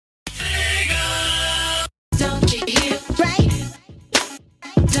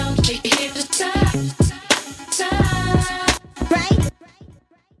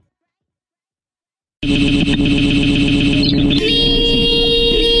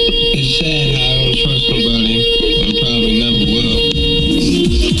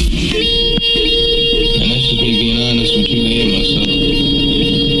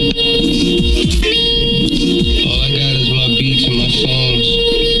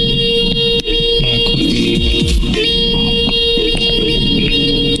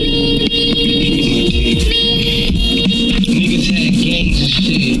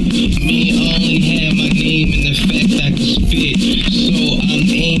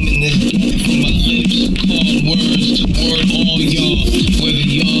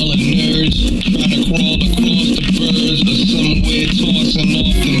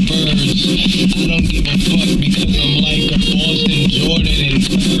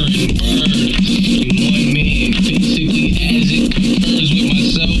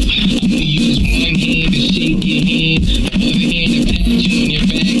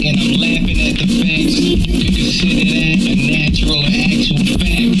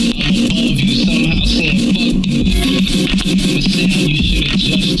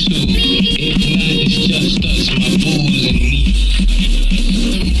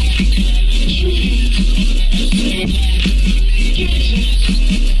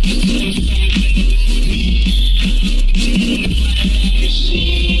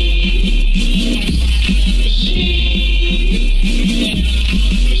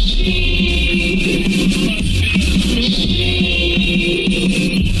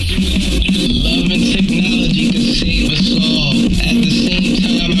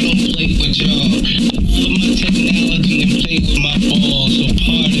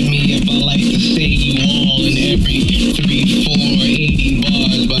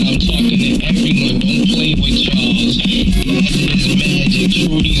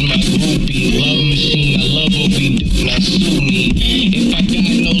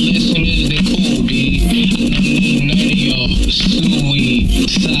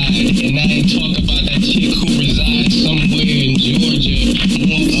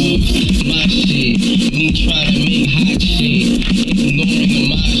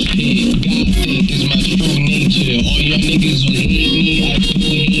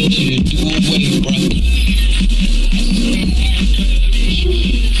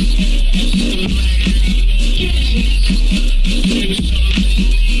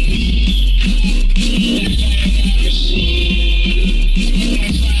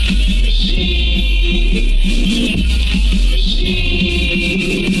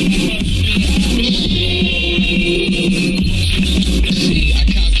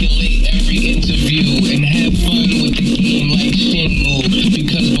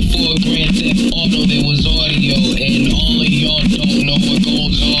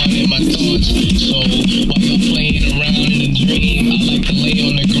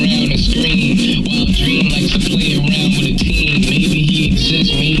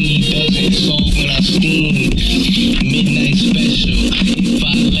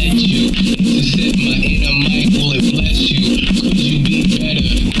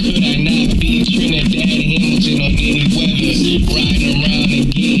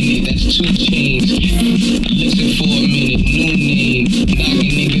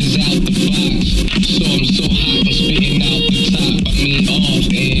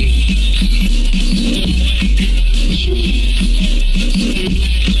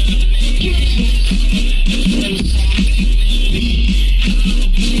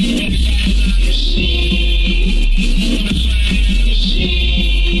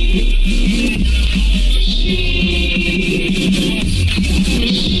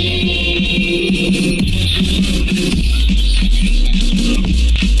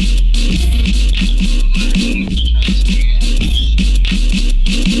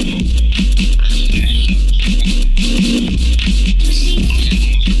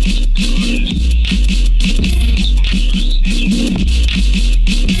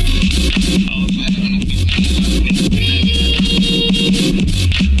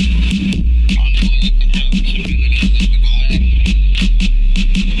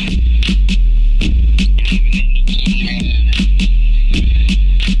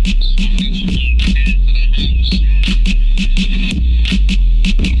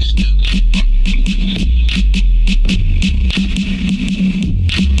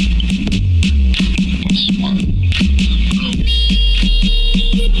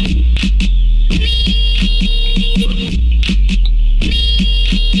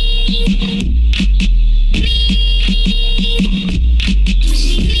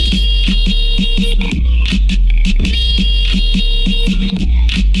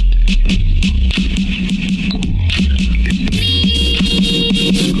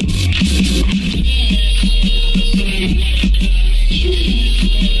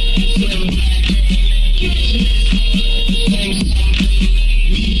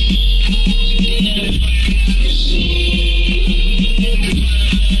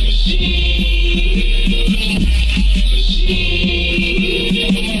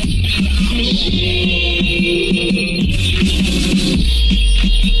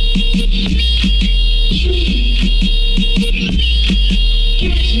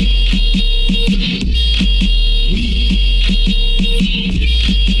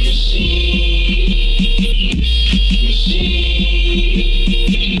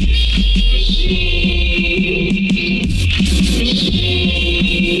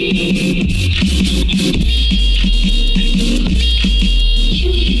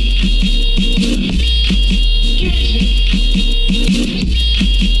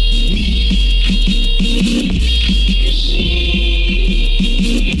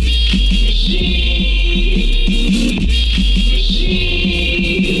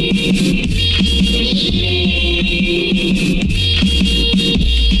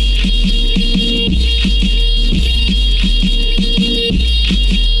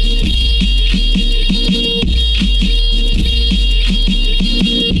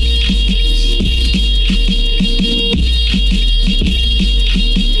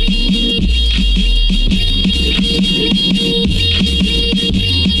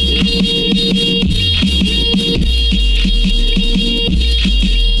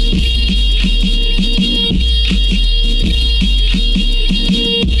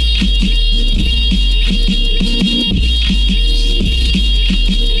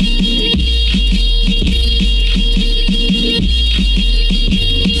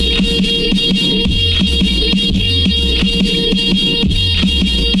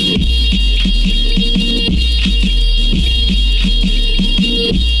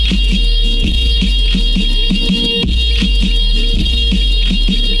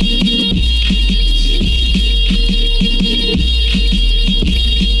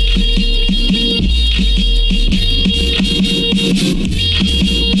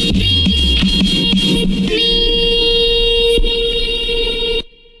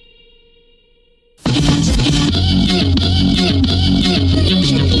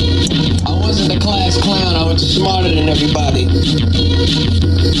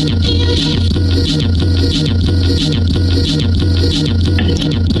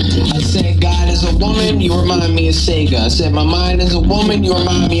woman, you remind me of Sega. I said my mind is a woman, you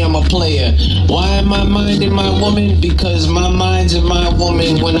remind me I'm a player. Why am I minding my woman? Because my mind's in my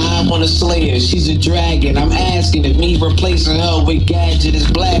woman when I want to slay her. She's a dragon. I'm asking if me replacing her with Gadget is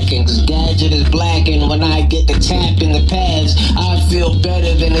blacking. Cause Gadget is blacking. When I get the tap in the pads, I feel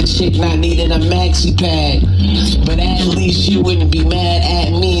better than a chick not needing a maxi pad. But at least you wouldn't be mad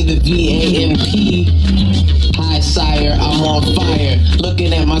at me, the VAMP. Hi, sire, I'm on fire.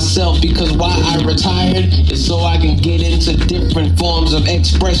 Looking at myself because why I retired is so I can get into different forms of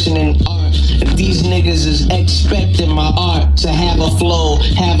expression in art. And these niggas is expecting my art to have a flow,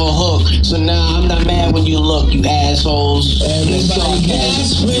 have a hook. So now I'm not mad when you look, you assholes. Everybody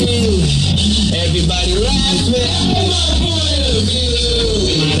gasping, everybody laughing.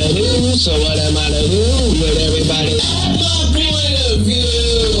 So what am I to do with everybody? My point of view.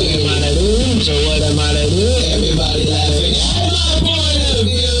 So what am I to do? Everybody laughing at my point of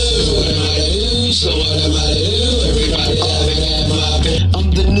view. What am I to do? So what am I to do? Everybody laughing at my point. I'm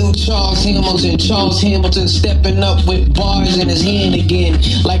the new Charles Hamilton. Charles Hamilton stepping up with bars in his hand again.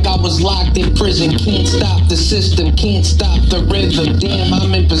 Like I was locked in prison. Can't stop the system, can't stop the rhythm. Damn,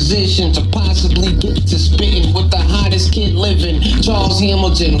 I'm in position to possibly get to spitting with the hottest kid living. Charles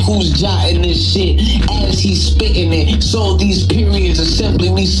Hamilton, who's jotting this shit as he's spitting it. So these periods are simply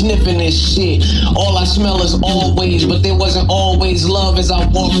me sniffing this shit. All I smell is always, but there wasn't always love as I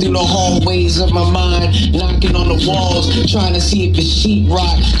walk through the hallways of my mind, knocking on the walls, trying to see if it's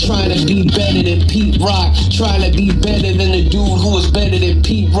sheetrock, trying to be better than Pete Rock, trying to be better than the dude who was better than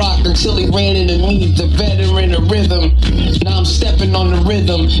Pete Rock until he ran into me, the veteran of rhythm. Now I'm stepping on the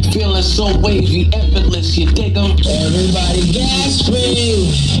rhythm, feeling so wavy, effortless, you dig 'em? Everybody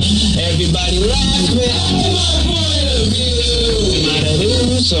gasping, everybody laughing. My point of view. What am I to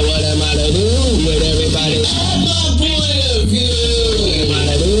do? So what am I to do with everybody? My point of view. What am I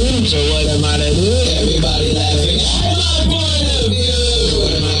to do? So what am I to do? Everybody laughing. My point of view.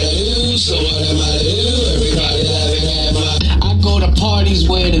 What am I to do? So what am I to do? Everybody laughing at my. I go to parties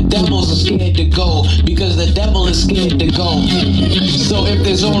where the devils are scared to go because the devil is scared to go. So if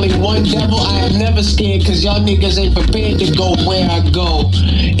there's only one devil, I am never scared cause y'all niggas ain't prepared to go where I go.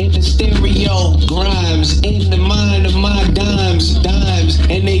 In the stereo, Grimes, in the mind of my dimes,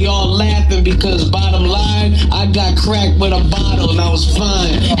 and they all laughing because bottom line, I got cracked with a bottle and I was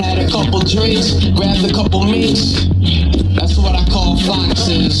fine. Had a couple drinks, grabbed a couple mints. That's what I call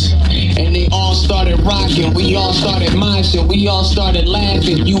foxes. And they all started rocking, we all started moshing, we all started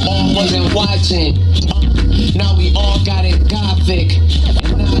laughing, you all wasn't watching. Now we all got it gothic.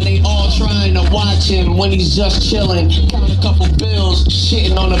 And now they all trying to watch him when he's just chilling. Count a couple bills,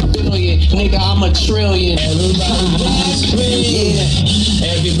 shitting on $1 billion. Nigga, I'm $1 trillion. Everybody laughing,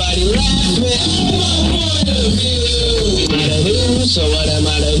 yeah. Everybody laughing. My point of view. What am I to do? So what am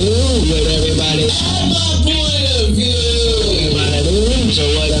I to do with everybody? My point of view. What am I to do? So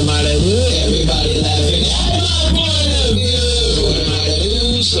what am I to do? Everybody laughing. My point of view. What am I to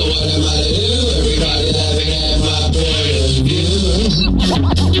do? So what am I to do? Everybody laughing at my point of view.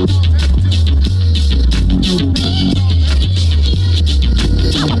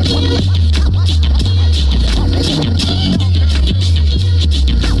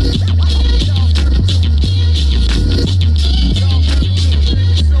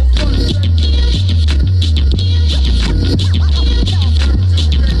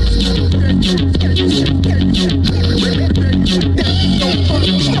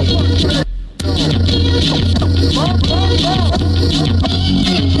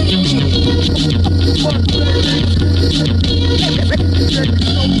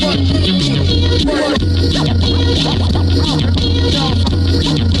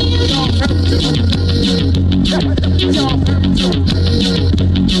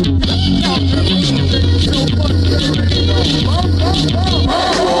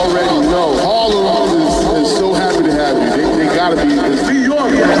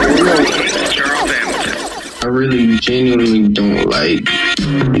 I really genuinely don't like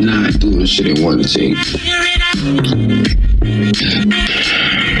not doing shit in one take.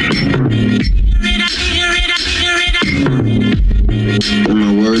 And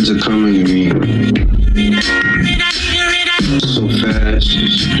my words are coming to me so fast.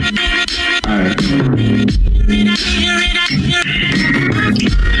 Alright.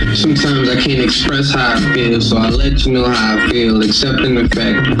 Sometimes I can't express how I feel, so I let you know how I feel. Accepting the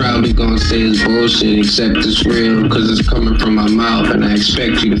fact you're probably gonna say it's bullshit, except it's real, cause it's coming from my mouth and I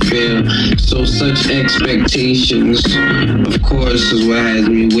expect you to feel. So such expectations, of course, is what has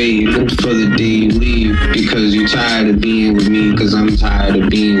me waiting for the day you leave, because you're tired of being with me, cause I'm tired of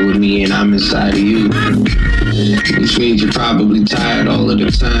being with me and I'm inside of you. Which means you're probably tired all of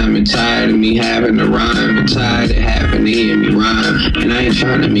the time and tired of me having to rhyme, but tired of having to hear me rhyme. And I ain't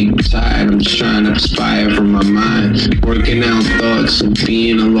trying to make you tired, I'm just trying to inspire from my mind. Working out thoughts of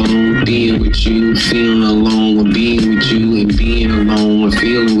being alone, being with you, feeling alone with being with you, and being alone with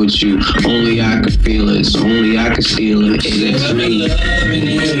feeling with you. Only I could feel it, so only I could steal it. Hey, that's me. Loving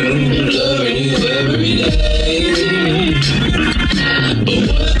you every day. But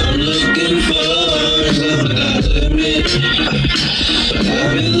what I'm looking for is love without limit. But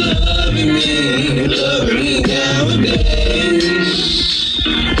I've been loving me nowadays.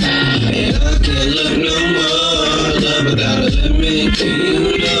 And I can't look no more. Love without a limit.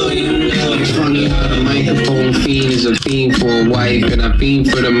 You know. It's funny how the microphone fiend is a fiend for a wife, and I fiend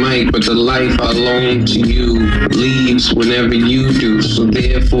for the mic, but the life I long to you leaves whenever you do. So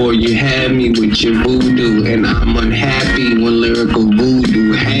therefore you have me with your voodoo, and I'm unhappy when lyrical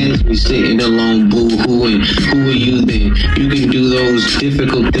voodoo has me sitting alone boo-hooing. Who are you then? You can do those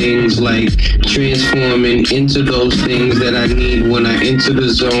difficult things like transforming into those things that I need when I enter the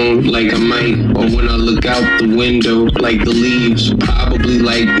zone, like a mic, or when I look out the window, like the leaves, probably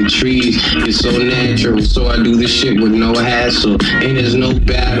like the trees. It's so natural, so I do this shit with no hassle, and there's no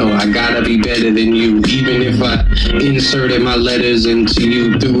battle. I gotta be better than you, even if I inserted my letters into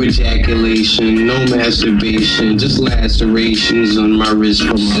you through ejaculation. No masturbation, just lacerations on my wrist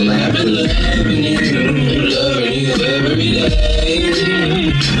from my laughter. Loving you every day.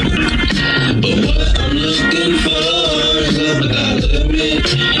 But what I'm looking for is love without limit.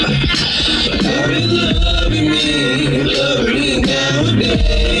 But I've been loving me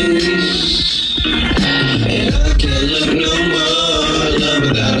nowadays. And I can't look no more. Love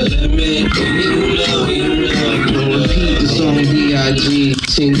without a limit. You know. Repeat the song B.I.G.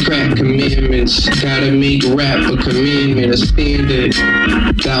 10 crack commandments. Gotta make rap a commandment, a standard.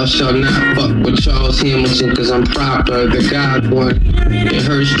 Thou shalt not fuck with Charles Hamilton, cause I'm proper, the God one. It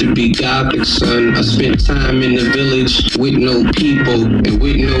hurts to be gothic, son. I spent time in the village with no people and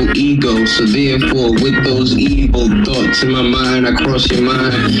with no ego. So therefore, with those evil thoughts in my mind, I cross your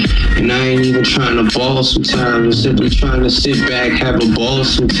mind. And I ain't even trying to ball sometimes. I'm simply trying to sit back, have a ball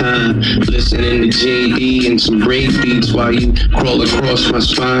sometime. Listening to JD and some break beats while you crawl across my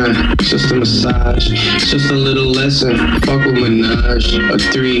spine. Just a massage, just a little lesson. Fuck with Minaj, a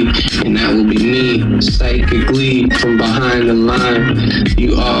 3, and that will be me. Psychically from behind the line.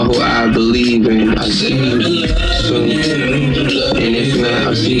 You are who I believe in. I see you soon, and if not,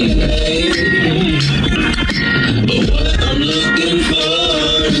 I'll see you. But what I'm looking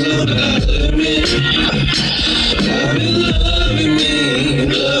for is love without limit. But I've been loving me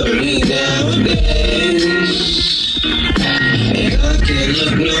nowadays. And I can't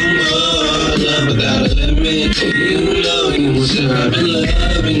look no more. Love without a limit. You know. So I've been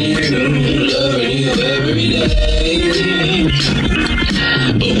loving you every day.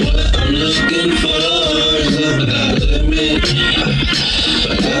 But what I'm looking for is love without a limit.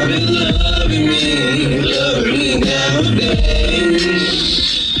 But I've been loving me nowadays.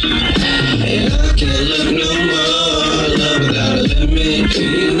 And I can't look no more. Love without a limit.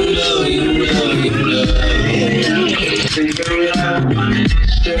 You know. Figure it out.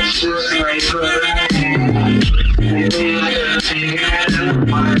 That's just like maybe I gotta figure it out.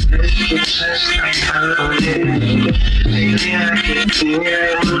 My distance is like maybe I can figure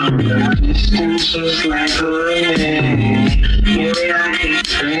it out. My distance is like maybe I can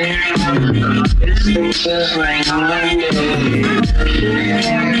figure it out. My distance is like maybe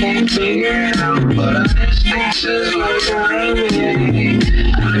I can't figure it out. But our distance is like I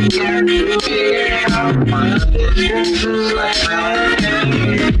can't figure it out. My distance is like I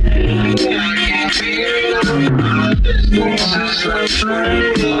can't figure it out. My distance is like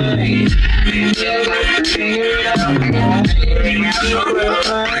maybe I got to figure it out. I can't figure it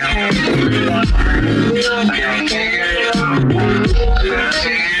out. I can't figure it out. I can't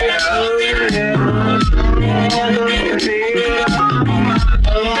figure it out. I can't figure it out.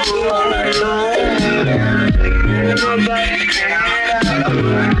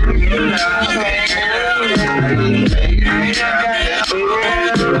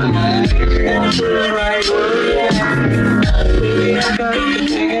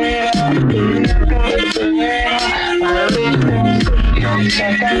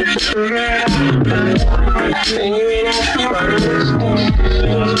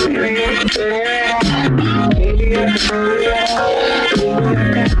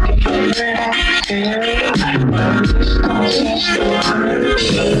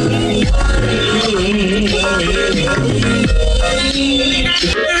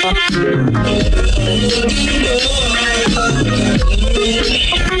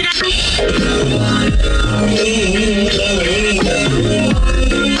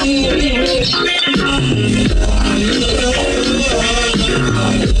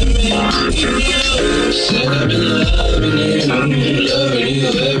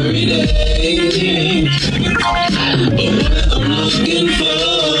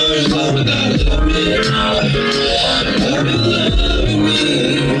 loving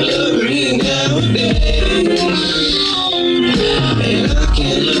me nowadays. And I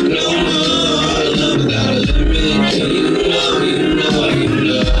can't look no more. Love without a limit. You know you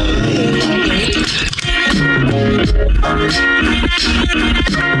love.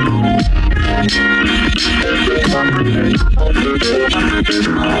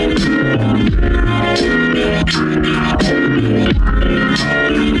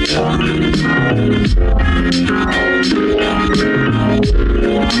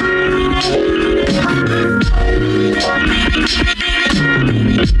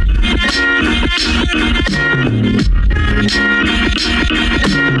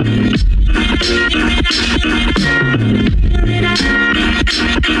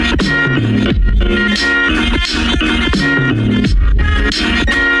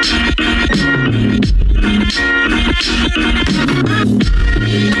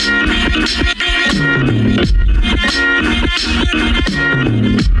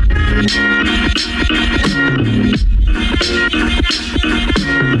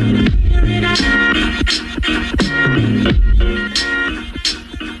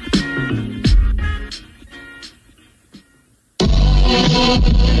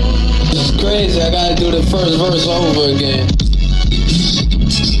 It's crazy, I gotta do the first verse over again.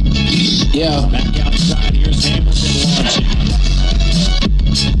 Yeah. Back outside, here's Hamilton launching.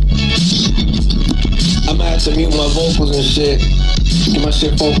 I'm gonna have to mute my vocals and shit. Get my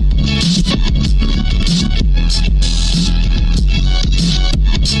shit focused.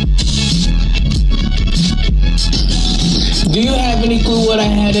 Do you have any clue what I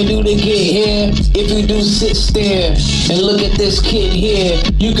had to do to get here? If you do, sit there and look at this kid here.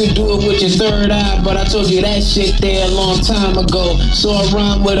 You could do it with your third eye, but I told you that shit there a long time ago. So I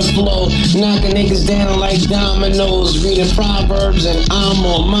rhyme with a flow, knocking niggas down like dominoes, reading proverbs, and I'm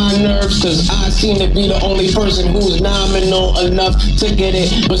on my nerves, cause I seem to be the only person who's nominal enough to get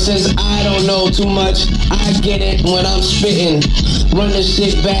it. But since I don't know too much, I get it when I'm spitting. Run this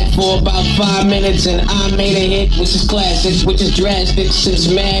shit back for about 5 minutes and I made a hit, which is classic, which is drastic. Since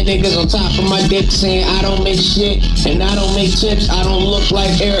mad niggas on top of my dick saying I don't make shit and I don't make chips, I don't look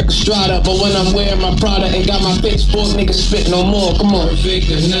like Eric Estrada. But when I'm wearing my Prada and got my pitchfork, niggas spit no more. Come on.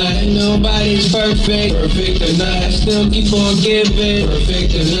 Perfect or not, nobody's perfect. Perfect or not, still keep on giving.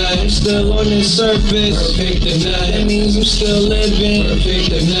 Perfect or not, I'm still on the surface. Perfect or not, that means I'm still living.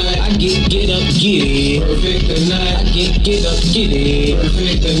 Perfect or not, I get up, get it. Perfect or not, I get up, get it.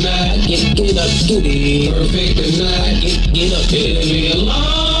 Perfect or not, I get up, get it. Perfect or not, I get up, get it. It'll be a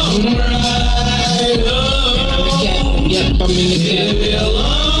long ride home. Yep, I'm in the gap. It'll be a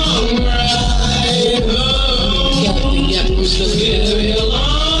long ride home. Yep, I'm still It'll be a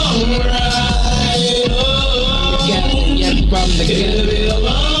long ride home. Yep, from the It'll be a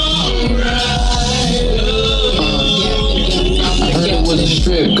long ride home. I heard it was a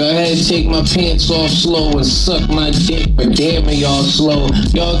strip. Go ahead and take my pants off slow and suck my dick, but damn it, y'all slow.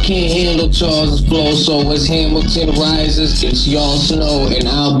 Y'all can't handle Charles' flow, so as Hamilton rises, it's y'all snow, and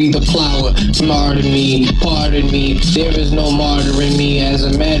I'll be the plower. Pardon me, there is no martyr in me. As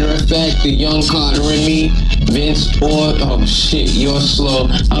a matter of fact, the young Carter in me, Vince or, oh shit, you're slow.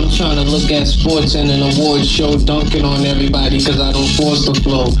 I'm trying to look at sports and an award show, dunking on everybody cause I don't force the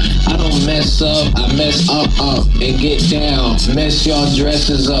flow. I don't mess up, I mess up and get down. Mess y'all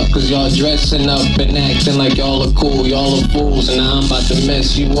dresses up cause y'all dressing up and acting like y'all are cool. Y'all are fools, and now I'm about to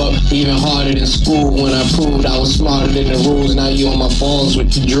mess you up even harder than school when I proved I was smarter than the rules. Now you on my balls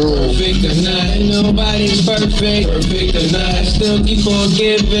with the drool. Perfect or not, nobody's perfect. Perfect or not, still keep on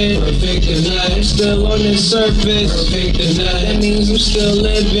giving. Perfect or not, I'm still on the surface. Perfect or not, that means I'm still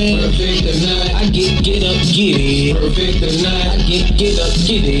living. Perfect or not, I get up, get it. Perfect or not, I get up,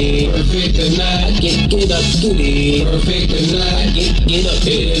 get it. Perfect or not, I get up, get it. Perfect or not, I get up.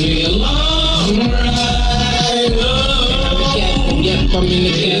 It'll be a long ride home. Yep, I'm in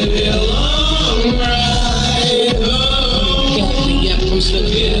the gap. It'll be a long ride home. Yep, I'm still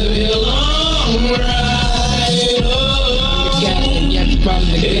It'll be a long ride home. Yep, from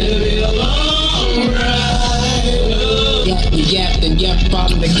the It'll gap. be a long ride home. Yep,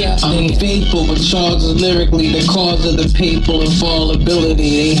 I'm the captain. I'm faithful, but Charles is lyrically the cause of the papal infallibility.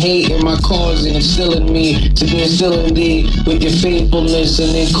 They hating my cause and instilling me to be instilling thee with your faithfulness,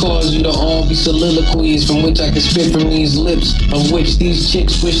 and then cause you to all be soliloquies from which I can spit from these lips, of which these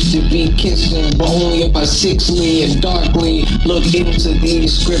chicks wish to be kissing, but only if I sixthly and darkly look into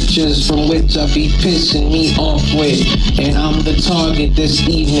these scriptures from which I be pissing me off with. And I'm the target this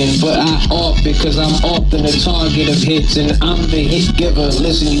evening, but I off because I'm often the target of hits, and I'm the hit giver.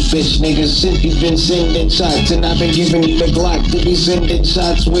 Listen, you bitch niggas, since you've been sending shots, and I've been giving you the Glock to be sending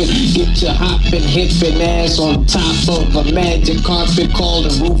shots with. Get your hopping, hippin' ass on top of a magic carpet called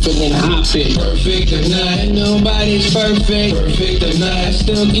a roofing and hopping. Perfect or not, nobody's perfect. Perfect or not,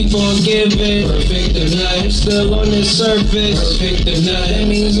 still keep on giving. Perfect or not, I'm still on the surface. Perfect or not, that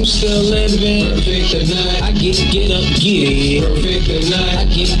means I'm still living. Perfect or not, I get up, get it. Perfect or not, I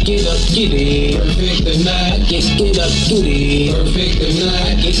get up, get it. Perfect or not, I get up, get it. Perfect or not,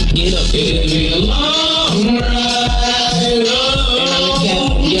 I get up, it'll be a long ride. Oh, And I'm the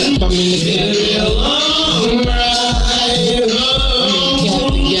captain, yep, I'm in the it'll be a long ride. Oh,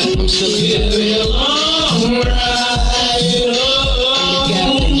 captain, yep, I'm still the it'll be a long ride. Oh,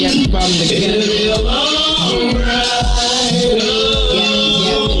 captain, yep, I'm the it'll captain. be a long ride. Oh,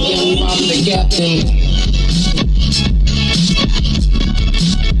 Yep, I'm the captain.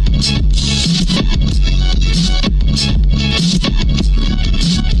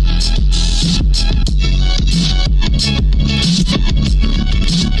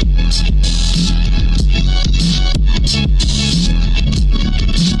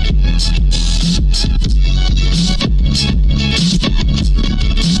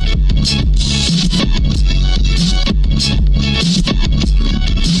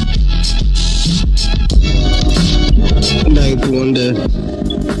 Ninth Wonder,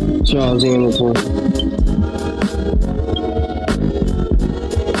 Charles Hamilton.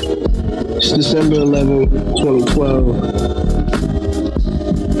 It's December 11th, 2012.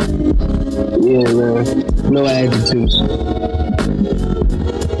 Yeah, man. No adjectives.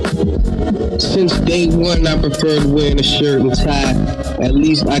 Since day one, I preferred wearing a shirt and tie. At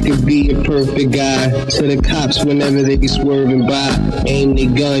least I could be a perfect guy. To the cops whenever they be swerving by, aim their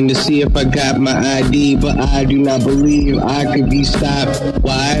gun to see if I got my ID. But I do not believe I could be stopped.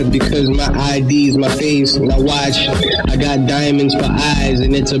 Why? Because my ID's my face. Now watch, I got diamonds for eyes,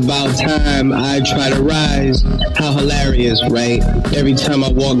 and it's about time I try to rise. How hilarious, right? Every time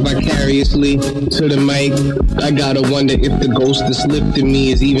I walk vicariously to the mic, I gotta wonder if the ghost that's lifting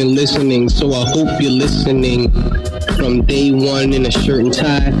me is even listening. So I hope you're listening. From day one in a shirt and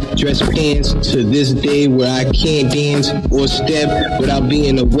tie, dress pants, to this day where I can't dance or step without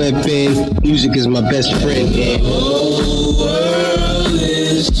being a weapon. Music is my best friend. the whole world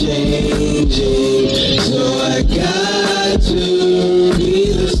is changing, so I got to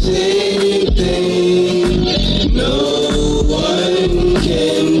be the same thing. No one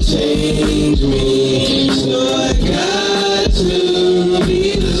can change me, so I got to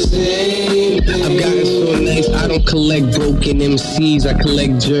be the same thing. I've gotten so nice, I don't collect broken MCs, I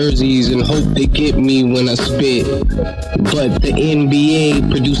collect jerseys and hope they get me when I spit. But the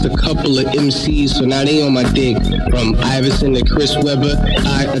NBA produced a couple of MCs, so now they on my dick. From Iverson to Chris Webber,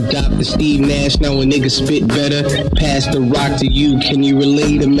 I adopted Steve Nash, now a nigga spit better. Pass the rock to you, can you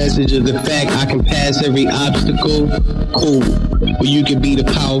relay the message of the fact I can pass every obstacle? Cool. Well, you could be the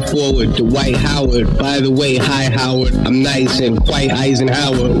power forward, Dwight Howard. By the way, hi Howard, I'm nice and quite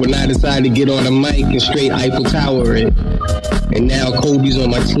Eisenhower. When I decided to get on the mic and straight Eiffel Tower it. And now Kobe's on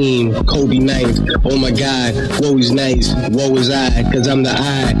my team, Kobe ninth. Oh my God, woe is nice, woe is I, cause I'm the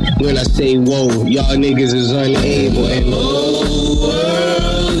I. When I say whoa, y'all niggas is unable. And the whole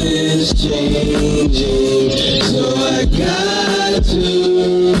world is changing, so I got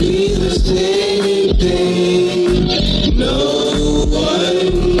to be the same thing. No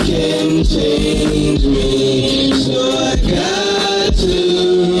one can change me, so I got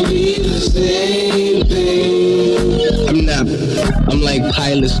to be the same thing. I'm like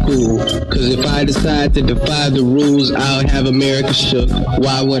pilot school, cause if I decide to defy the rules, I'll have America shook.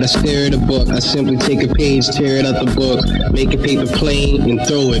 Why would I stare at a book? I simply take a page, tear it out the book, make a paper plane and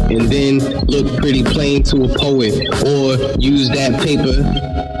throw it, and then look pretty plain to a poet. Or use that paper,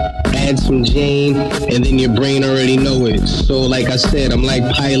 add some Jane, and then your brain already know it. So like I said, I'm like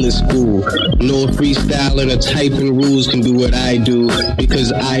pilot school. No freestyling or typing rules can do what I do,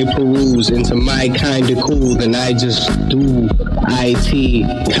 because I peruse into my kind of cool, then I just do IT.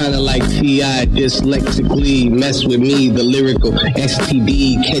 Kinda like T.I. dyslexically mess with me, the lyrical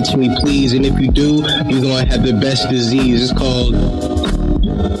STD, catch me please. And if you do, you're gonna have the best disease. It's called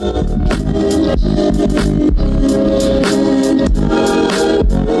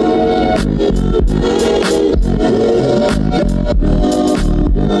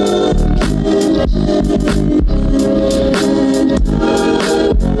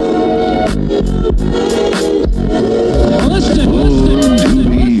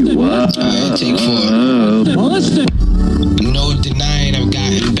Take four. No denying I've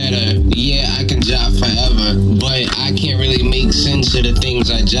gotten better. Yeah, I can job forever, but I can't really make make sense of the things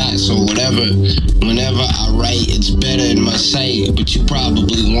I jot. So whenever I write, it's better in my sight, but you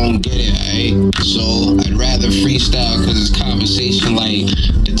probably won't get it, alright? So I'd rather freestyle, cause it's conversation. Like,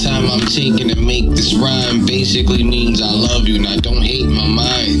 the time I'm taking to make this rhyme basically means I love you, and I don't hate my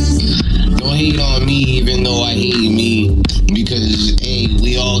mind. Don't hate on me even though I hate me, because hey,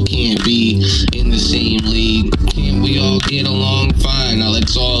 we all can't be in the same league. Can't we all get along fine? Now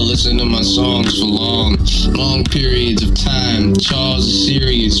let's all listen to my songs for long periods of time. Charles is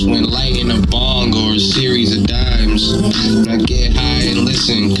serious when lighting a bong or a series of dimes. I get high and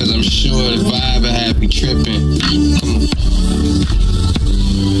listen, cause I'm sure the vibe will have me tripping. Come on.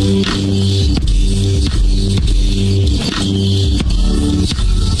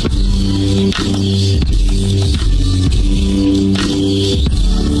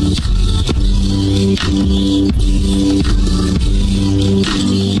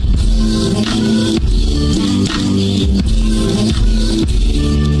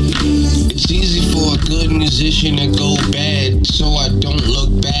 It's easy for a good musician to go bad, so I don't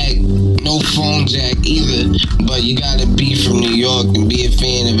look back. No phone jack either, but you gotta be from New York and be a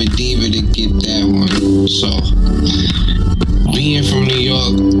fan of a diva to get that one. So, being from New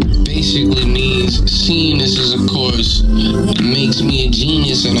York basically means seeing this as a course. It makes me a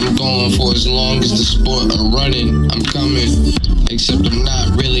genius, and I'm going for as long as the sport of running. I'm coming, except I'm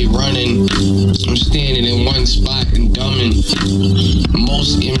not really running. I'm standing in one spot and dumbing.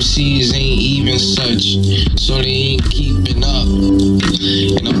 Most MCs ain't even such, so they ain't keeping up.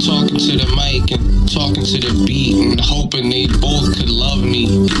 And I'm talking to the mic and talking to the beat and hoping they both could love me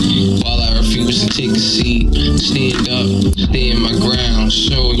while I refuse to take a seat. Stand up, stay in my ground,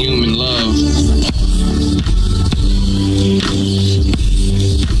 show human love.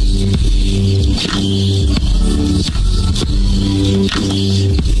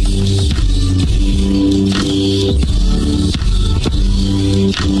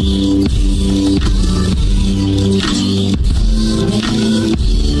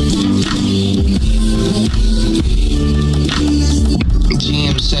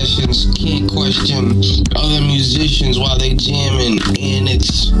 Jam sessions, can't question other musicians while they jamming, and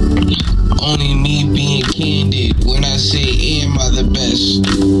it's only me being candid when I say, am I the best?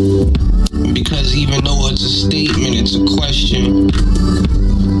 Because even though it's a statement, it's a question.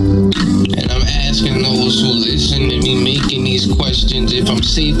 And I'm asking those who listen to me making these questions if I'm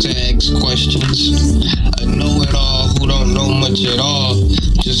safe to ask questions. A know-it-all who don't know much at all,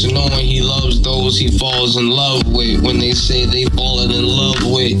 just knowing he loves those he falls in love with. When they say they fallen in love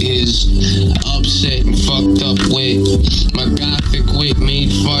with is upset and fucked up with. My gothic wit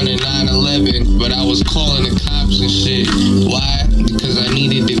made fun of 9/11, but I was calling the cops and shit. Why? Because I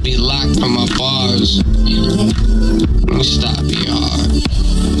needed to be locked for my bars. Let me stop being hard.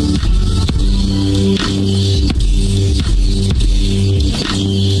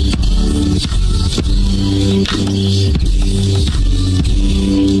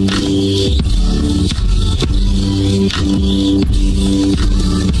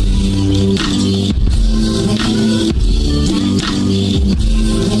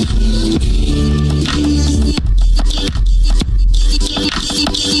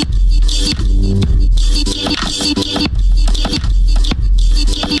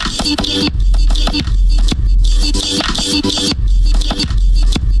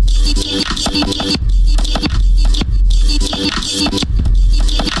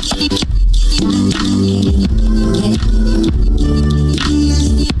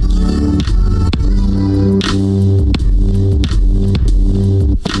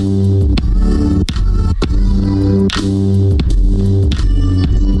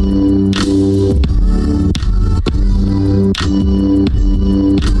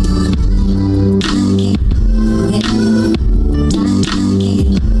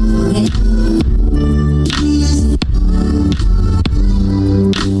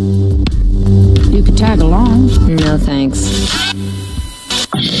 No thanks.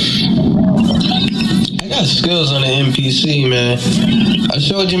 I got skills on the MPC, man. I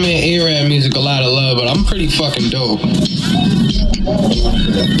showed you man A-Rap music a lot of love, but I'm pretty fucking dope.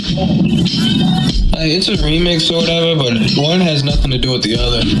 Like, it's a remix or whatever, but one has nothing to do with the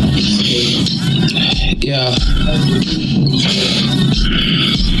other. Yeah.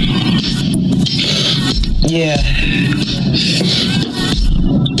 Yeah.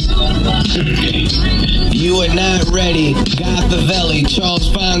 You are not ready. Gothavelli, Charles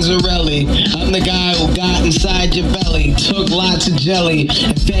Fonzarelli. I'm the guy who got inside your belly, took lots of jelly,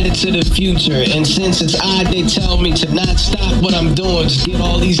 and fed it to the future. And since it's odd, they tell me to not stop what I'm doing. Just get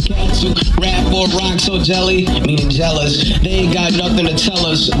all these cats who rap or rock so jelly, meaning jealous. They ain't got nothing to tell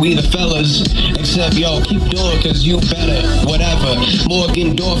us, we the fellas. Except, yo, keep doing, cause you better. Whatever.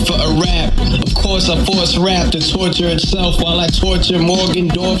 Morgan Dorfer a rap. Of course, I force rap to torture itself while I torture Morgan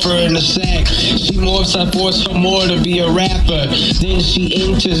Dorfer in the sack. She morphs, I force her more to be a rapper. Then she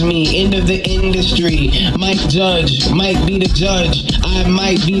enters me into the industry. Mike Judge, might be the judge. I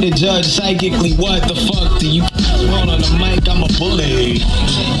might be the judge. Psychically, what the fuck do you want on the mic? I'm a bully.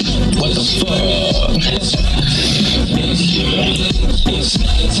 What the fuck? It's my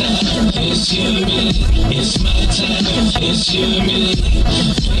time, it's you and me. It's my time, it's you and me.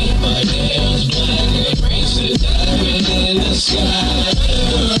 Paint my nails black and raise the diamond in the sky.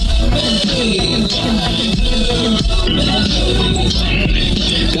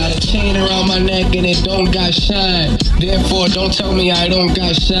 Got a chain around my neck and it don't got shine. Therefore, don't tell me I don't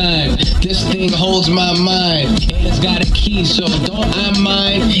got shine. This thing holds my mind and it's got a key, so don't I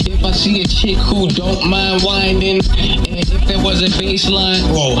mind if I see a chick who don't mind winding. And if there was a bass line,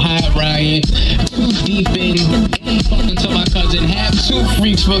 whoa, hi Ryan, too deep in, fucking to my cousin, have two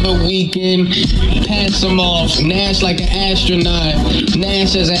freaks for the weekend, pass them off, Nash like an astronaut,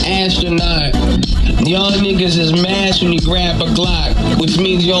 Nash as an astronaut. Y'all niggas is mash when you grab a Glock, which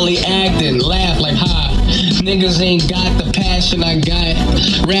means you only acting, laugh like ha. Niggas ain't got the passion I got.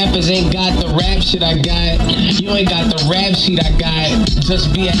 Rappers ain't got the rap shit I got. You ain't got the rap sheet I got.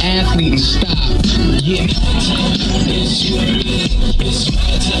 Just be an athlete and stop. Yeah. It's you and me. It's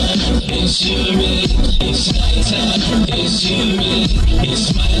my time. It's you and me. It's my time. It's you and me.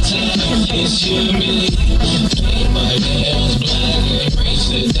 It's my time. It's you and me. Paint my nails black and raise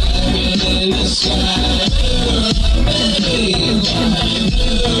the diamond in the sky.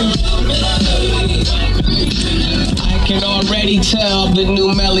 I can already tell the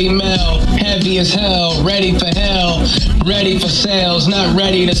new Melly Mel, heavy as hell, ready for hell, ready for sales, not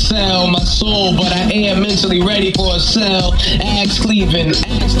ready to sell my soul, but I am mentally ready for a sell. Ask Cleveland,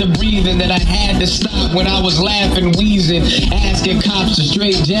 ask the breathing that I had to stop when I was laughing, wheezing, asking cops to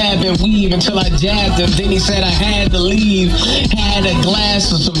straight jab and weave until I jabbed him. Then he said I had to leave, had a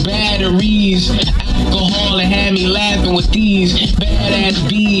glass of some batteries, alcohol, and had me laughing with these badass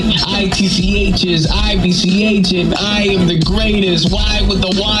B-I-T-C-H's, I-B-C-H-ing, I am the greatest. Why would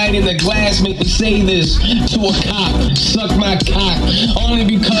the wine in the glass make me say this to a cop? Suck my cock. Only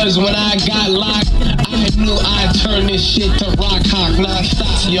because when I got locked, I knew I'd turn this shit to rock hop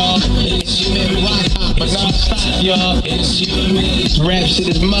non-stop, y'all. It's you and me. Rock hop, but non-stop, y'all. It's you and me. Rap shit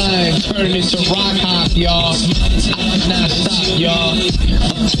is mine. Turning it to rock hop, y'all. Non-stop, y'all.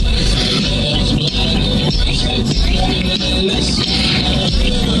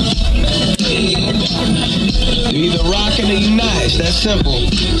 You either rock it or you not. It's that simple.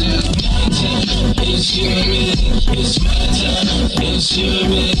 It's you and me. It's my time. It's you and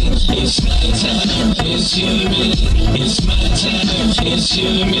me. It's my time. It's you and me. It's my time. It's you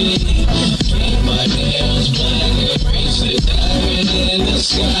and me. Paint my nails black and raise the diamond in the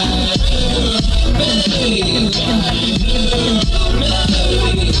sky.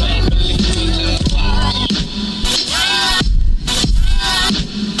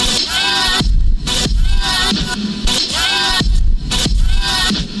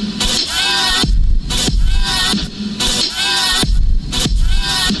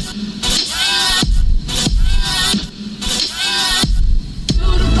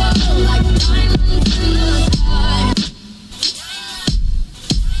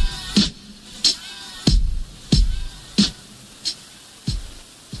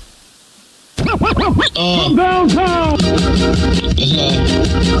 Downtown! Let's go.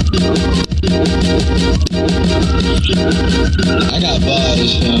 I got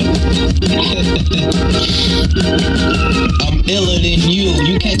bars, yo. I'm iller than you.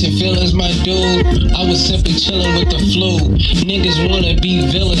 You catching feelings, my dude? I was simply chilling with the flu. Niggas wanna be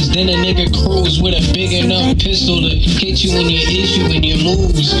villains, then a nigga cruise with a big enough pistol to hit you in your issue and your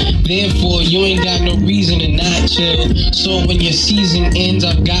moves. Therefore, you ain't got no reason to not chill. So when your season ends,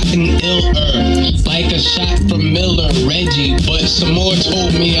 I've gotten iller. Like a shot from Miller, Reggie. But some more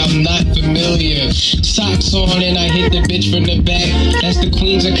told me I'm not familiar familiar. Socks on and I hit the bitch from the back. That's the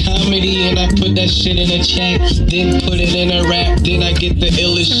queens of comedy and I put that shit in a chat. Then put it in a rap. Then I get the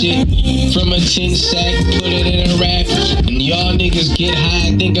illest shit from a tin sack. Put it in a rap. And y'all niggas get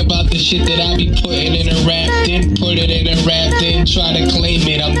high. Think about the shit that I be putting in a rap. Then put it in a rap. Then try to claim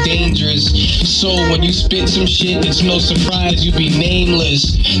it. I'm dangerous. So when you spit some shit, it's no surprise you be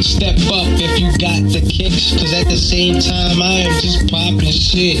nameless. Step up if you got the kicks, cause at the same time I am just popping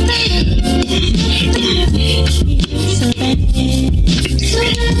shit.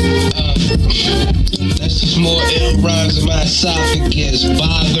 That's just more ill rhymes in my esophagus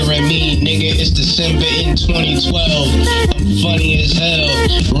bothering me, nigga. It's December in 2012. I'm funny as hell,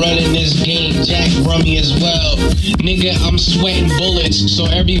 running this game, Jack Rummy as well. Nigga, I'm sweating bullets, so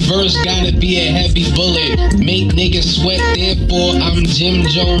every verse gotta be a heavy bullet. Make niggas sweat, therefore I'm Jim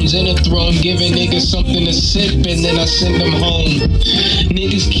Jones in a throne, giving niggas something to sip and then I send them home.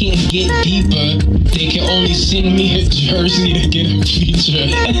 Niggas can't get deeper, they can only send me a jersey to get a feature.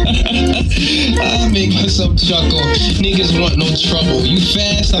 I make myself chuckle. Niggas want no trouble. You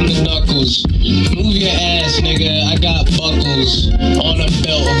fast, I'm the knuckles. Move your ass, nigga. I got buckles on a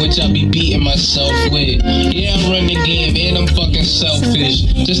belt, which I be beating myself with. Yeah, I run the game, and I'm fucking selfish.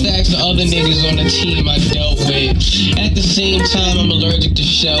 Just ask the other niggas on the team I dealt with. At the same time, I'm allergic to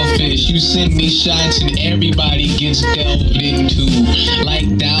shellfish. You send me shots and everybody gets delved into, like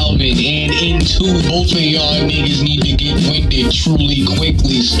Dalvin and into. Both of y'all niggas need to get winded truly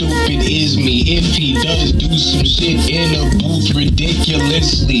quickly. Stupid is me. If he does do some shit in a booth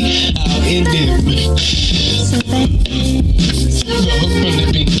ridiculously, I'll end him. From the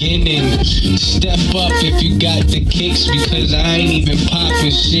beginning, step up if you got the kicks, because I ain't even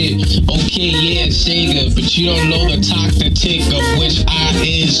popping shit. Okay, yeah, Sega, but you don't know the talk the tick of which I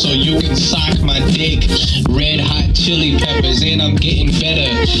is, so you can sock my dick. Red hot chili peppers, and I'm getting better.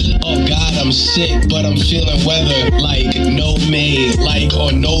 Oh God, I'm sick, but I'm feeling weather like no May, like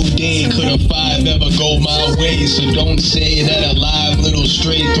on no day could a 5 ever go my way. So don't say that a live little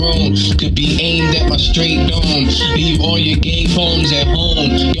stray throne could be aimed at my straight dome. Leave all your gay poems at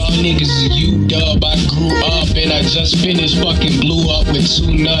home. Y'all niggas is U-dub. I grew up and I just finished fucking blew up with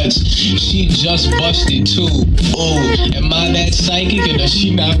 2 nuts. She just busted too. Oh, am I that psychic or does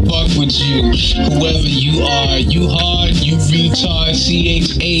she not fuck with you? Whoever you are, you hard, you retard.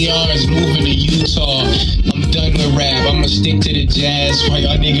 CHAR is moving to Utah. I'm done with rap. I'ma stick to the jazz while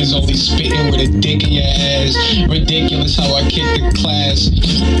y'all niggas only spitting with a dick in your ass. Ridiculous how I kick the class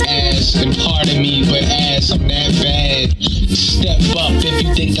ass, and pardon me, but ass, I'm that bad. Step up if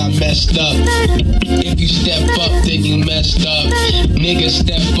you think I messed up. If you step up, then you messed up. Nigga,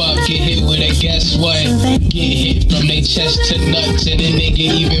 step up, get hit with a guess what? Get hit from they chest to nuts, and then they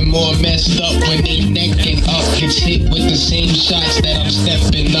get even more messed up when they necking up. Gets hit with the same shots that I'm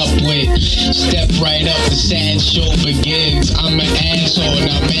stepping up with. Step right up, the sad show begins. I'm an asshole and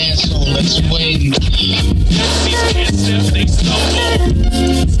I'm asshole, let's win.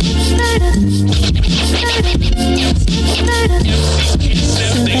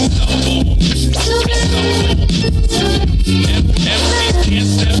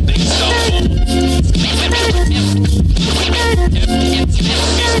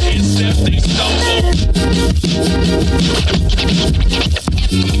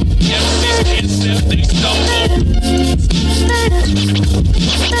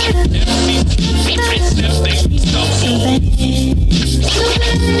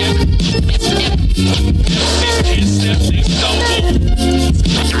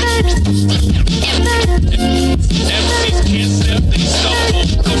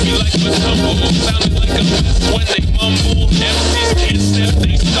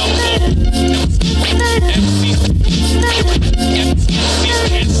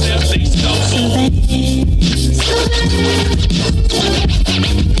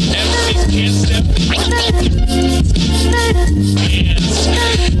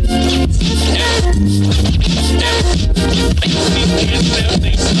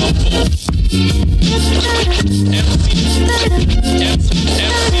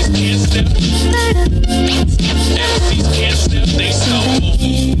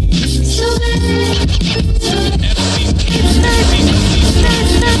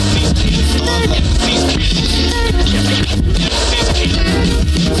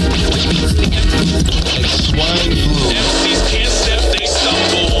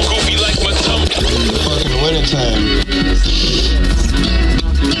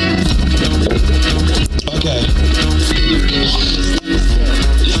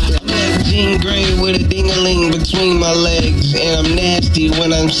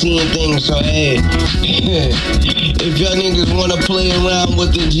 I'm seeing things, so hey, if y'all niggas wanna play around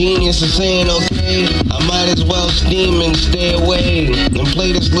with the genius of saying okay, I might as well steam and stay away and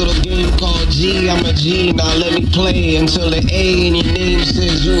play this little game called G. I'm a G, now let me play until the A in your name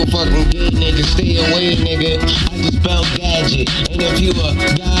says you a fucking gay nigga. Stay away, nigga. I just spell gadget, and if you a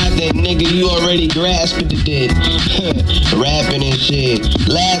god, then nigga you already grasping it. Rapping and shit,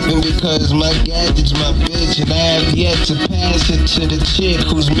 laughing because my gadget's my bitch, and I have yet to pass it to the chick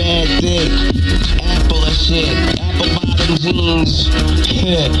who's mad thick. Apple and shit, apple bottom jeans.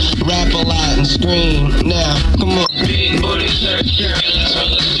 Rap a lot and scream. Now, come on. Big booty shirt, girl, that's all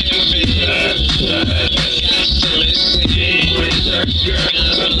the stupid shirt. Got to listen. Big booty shirt, girl,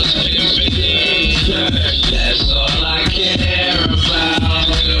 that's all the stupid shirt. That's all I care about.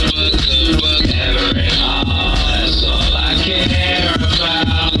 Good book, ever and all. That's all I care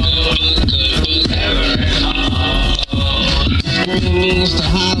about. Good book, ever and all. Scream means to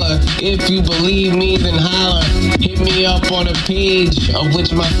holler. If you believe me, then holler. Hit me up on a page of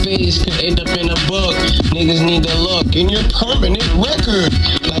which my face could end up in a book. Niggas need to look in your permanent record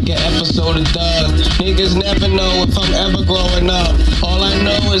like an episode of Doug. Niggas never know if I'm ever growing up. All I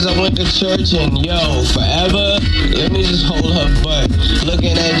know is I went to church and yo, forever, let me just hold her butt.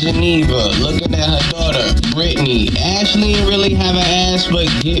 Looking at Geneva, looking at her daughter, Brittany. Ashley ain't really have an ass, but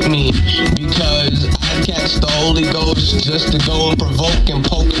get me. Because I catch the Holy Ghost just to go and provoke and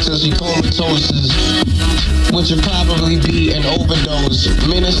poke until she comatoses, which would probably be an overdose.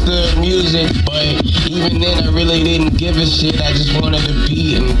 Minister of music, but even then I really didn't give a shit. I just wanted to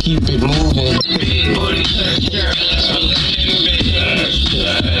beat and keep it moving. Big booty shirt, girl, that's all the stupid shirt.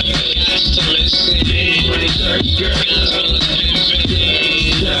 Got to listen. Big booty shirt, girl, that's all the stupid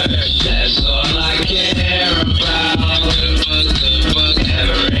shirt. That's all I care about. Good book,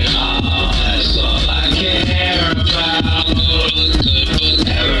 ever and all. That's all I care about. Good book,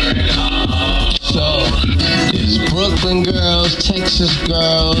 ever and all. So, there's Brooklyn girls, Texas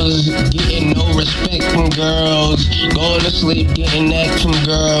girls, getting no respect from girls, going to sleep, getting neck from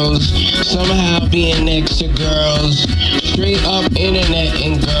girls, somehow being next to girls, straight up internet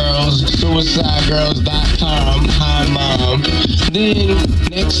and girls, suicidegirls.com, hi mom. Then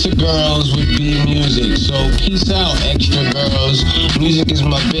next to girls would be music, so peace out extra girls. Music is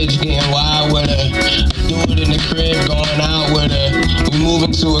my bitch, getting wild with her, do it in the crib, going out with her. We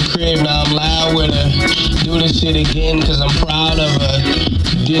moving to a crib, now I'm loud with her. Do this shit again, cause I'm proud of her.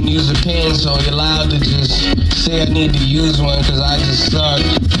 Didn't use a pen, so you're allowed to just say I need to use one, cause I just suck.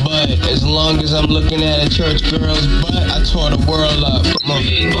 But as long as I'm looking at a church girl's butt, I tore the world up. Come on.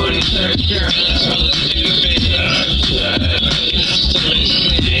 Big booty church girl, that's all the stupid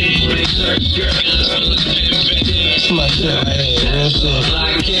that's my shit right here, real shit. That's all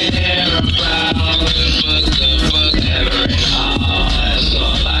I care about. Good book, ever and all. That's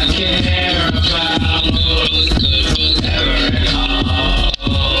all I care about. Good book, ever and all.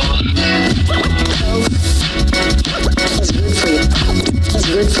 Health is good for you. It's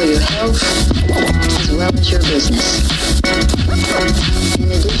good for your health as well as your business. In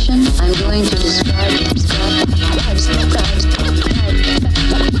addition, I'm going to describe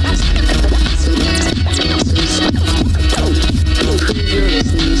improve your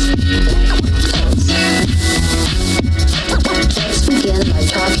listening skills. Let's begin by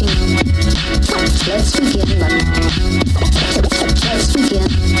talking.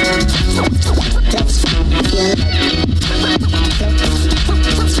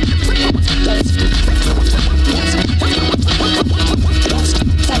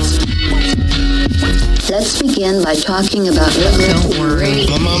 Let's begin by talking about Don't worry.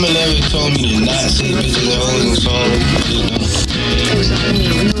 My mama never told me to not say bitches and hoes in songs.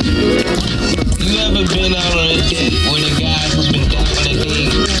 You ever been out on a date with a guy who's been down on a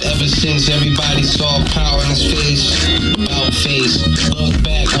date ever since everybody saw power in his face? About face. Look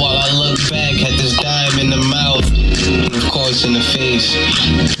back while I look back at this dime in the mouth. And of course in the face.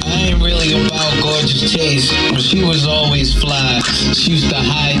 I ain't really about gorgeous taste, but she was always fly. She used to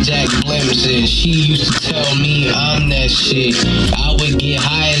hijack blimps and she used to tell me I'm that shit. I would get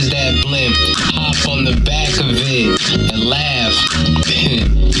high as that blimp, hop on the back of it and laugh.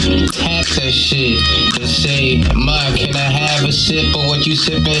 Tap that shit and say, Ma, can I have a sip of what you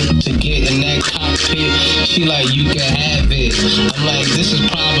sipping to get in that my pit. She like, you can have it. I'm like, this is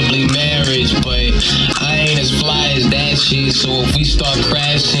probably marriage, but I ain't as fly as that shit. So if we start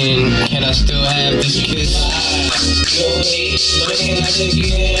crashing, can I still have this kiss? No hate, but can I take you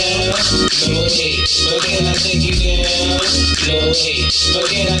down? No hate, but can I take you down? No hate, but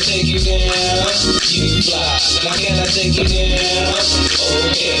can I take you down? You fly, now can I take you down?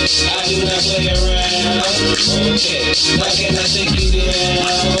 Okay, I do not play around. Okay, now can I take you down?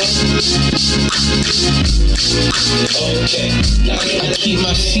 Okay, now can I keep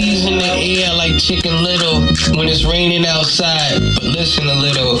my C's in the air like Chicken Little when it's raining outside. But listen a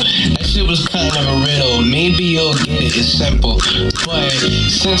little, that shit was kind of a riddle. Maybe you'll get it, it's simple. But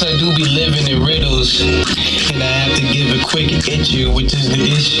since I do be living in riddles, and I have to give a quick issue, which is the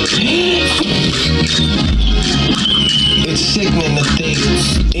issue. It's sickening to think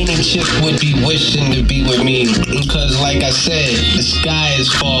any chick would be wishing to be with me. Because like I said, the sky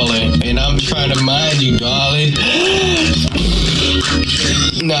is falling, and I'm trying to mind you, darling.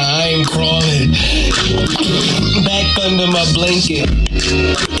 Nah, I ain't crawling. Back under my blanket.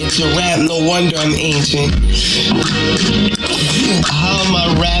 It's a rap, no wonder I'm ancient. How am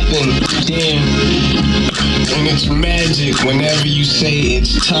I rapping? Damn. And it's magic whenever you say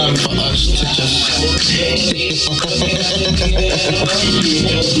it's time for us to just...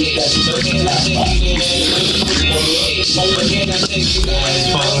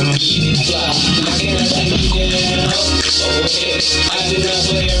 I do not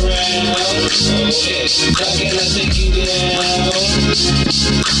play around. Okay, how can I take you down?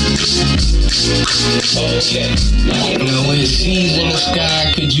 Okay, no, it's seas in the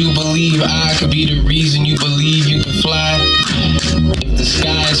sky. Could you believe I could be the reason you believe you could fly? If the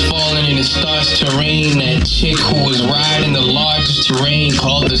sky is falling and it starts to rain, that chick who was riding the largest terrain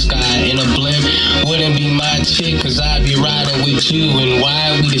called the sky in a blimp wouldn't be my chick, cause I'd be riding with you. And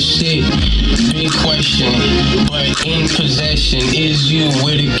why we the shit? Big question. But in possession is you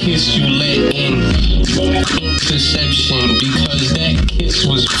with a kiss you let in. Interception, because that kiss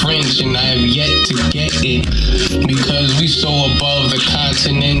was French and I have yet to get it. Because we so above the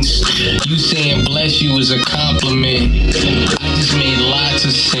continents, you saying bless you is a compliment. I just made lots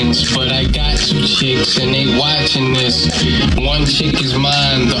of sense, but I got two chicks and they watching this. One chick is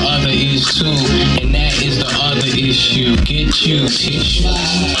mine, the other is too, and that is the other issue. Get you tissue.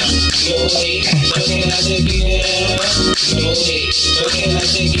 no hate, but can I take you down? No hate, but can I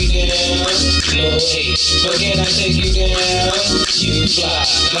take you down? No hate, but can I take you down? You fly,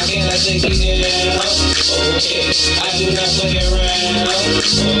 now can I take you down? Okay, I do not play around.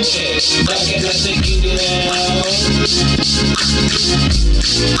 Okay, now can I take you down?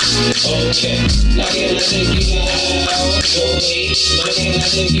 Okay, now can I take you down? No hate, but can I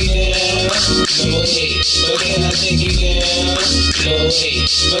take you down? No hate, but can I take you down? No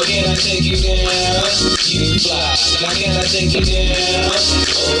hate, but can I take you down? You fly, now can I take you down?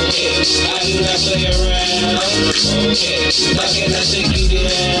 Okay, I do not play around. Okay, now can I take you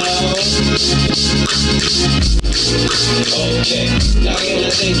down? Okay, now can I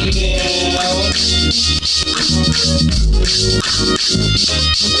take you down?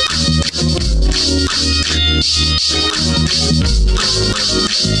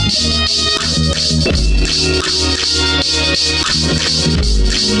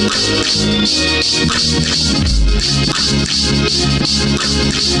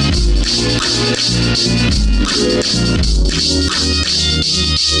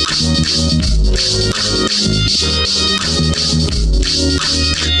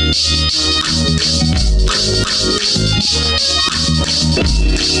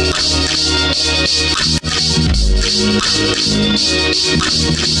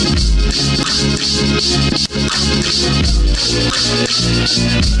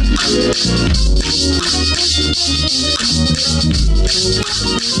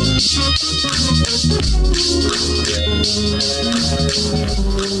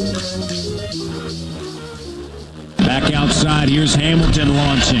 Back outside, here's Hamilton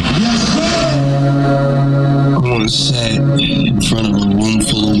launching. I'm on set in front of a room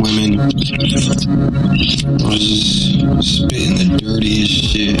full of women. I was just spitting the dirtiest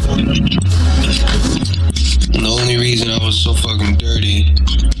shit. And the only reason I was so fucking dirty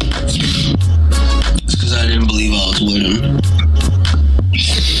is because I didn't believe I was with him.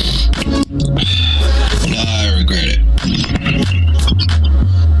 Now I regret it.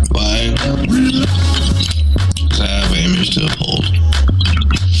 Why? Because I have an image to uphold.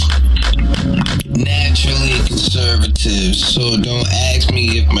 Naturally conservative, so don't ask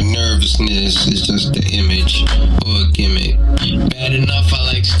me if my nervousness is just an image or a gimmick. Bad enough I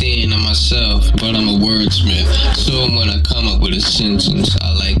like staying to myself, but I'm a wordsmith. So when I come up with a sentence,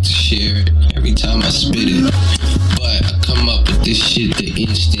 I like to share it every time I spit it. But I come up with this shit the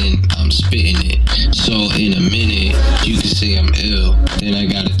instant I'm spitting it. So in a minute, you can say I'm ill. Then I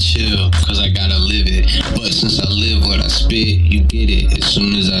gotta chill, cause I gotta live it. But since I live what I spit, you get it as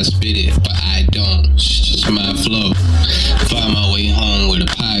soon as I spit it. But I don't, it's just my flow. Find my way home with a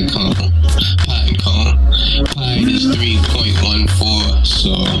pie cone. Pine cone. Pine is 3.14,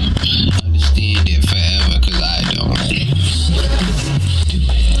 so understand it forever, cause I don't.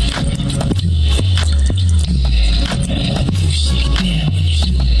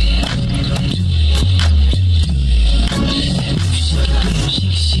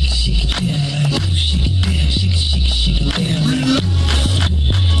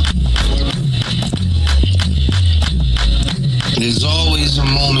 There's always a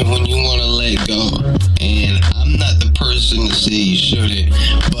moment when you want to let go, and I'm not the person to say you shouldn't,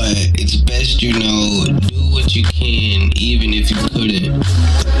 but it's best you know, do what you can even if you couldn't.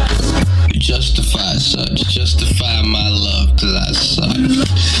 Justify my love, cause I suck.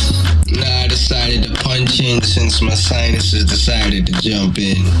 Now I decided to punch in since my sinuses decided to jump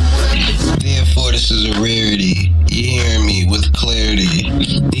in. Therefore this is a rarity, you hear me with clarity.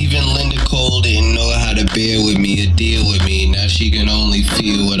 Even Linda Cole didn't know how to bear with me or deal with me. Now she can only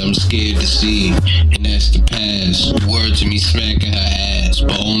feel what I'm scared to see, and that's the past. Word to me smacking her ass,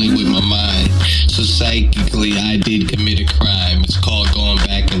 but only with my mind. So psychically I did commit a crime. It's called going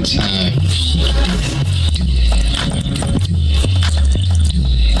back in time.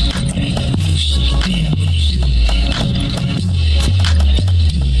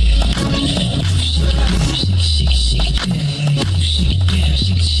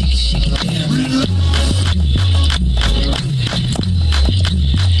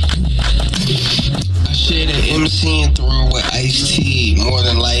 I should have MC'd through with Ice-T, more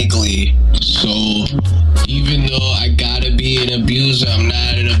than likely. So, even though I gotta be an abuser, I'm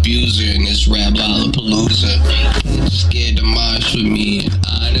not an abuser in this rap lollapalooza. Scared to mosh with me.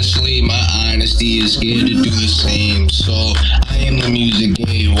 Honestly, my honesty is scared to do the same. So, I am the music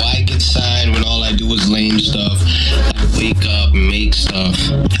game. Why get signed when all I do is lame stuff? I wake up and make stuff.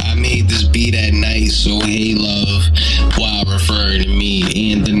 I made this beat at night, so hey love, while referring to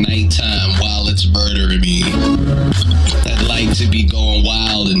me. And the nighttime while it's murdering me. I'd like to be going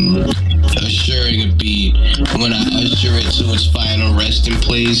wild and assuring a beat. When I usher it to its final resting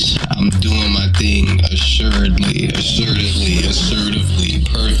place, I'm doing my thing assuredly, assertively,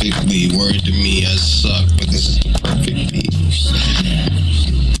 perfectly. Word to me, I suck, but this is the perfect beat.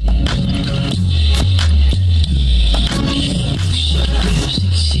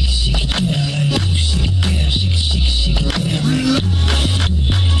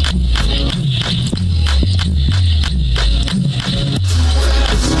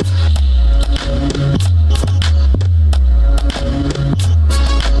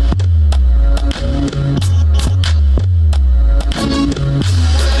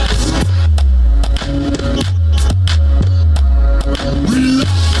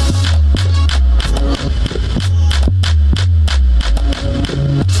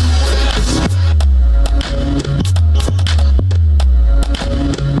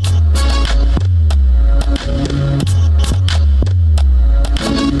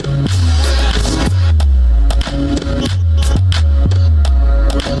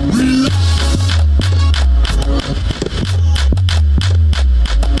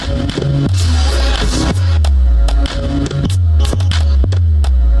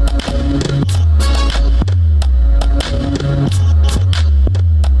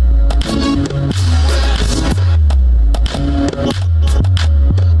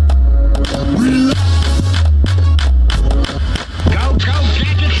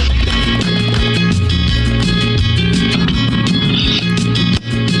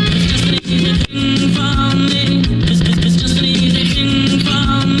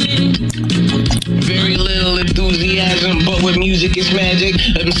 Music is magic.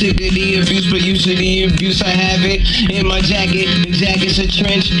 I'm sick of the abuse, but used to the abuse. I have it in my jacket. The jacket's a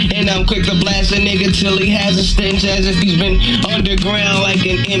trench, and I'm quick to blast a nigga till he has a stench, as if he's been underground like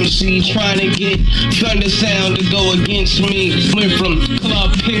an MC trying to get thunder sound to go against me. Went from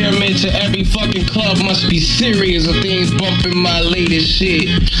club pyramid to every fucking club. Must be serious of things bumping my latest shit.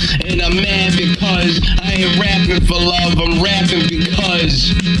 And I'm mad because I ain't rapping for love. I'm rapping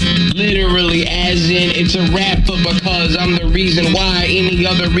because literally, as in it's a rap for because I'm the reason why any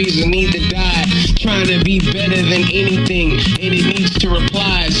other reason need to die. Trying to be better than anything, and it needs to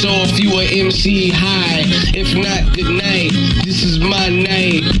reply. So if you a MC, hi. If not, good night. This is my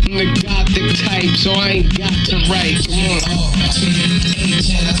night. I'm the gothic type, so I ain't got to write. Come on.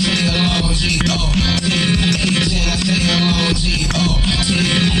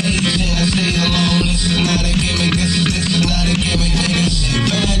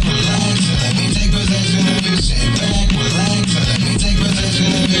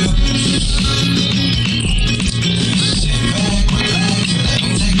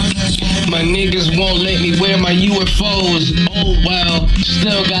 My niggas won't let me wear my UFOs. Oh well,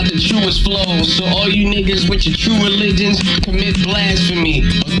 still got the truest flows. So all you niggas with your true religions, commit blasphemy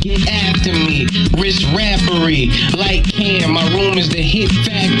or get after me. Risk rappery like Cam. My room is the hit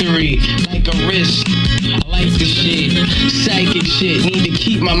factory. Like a wrist, I like the shit. Psychic shit, need to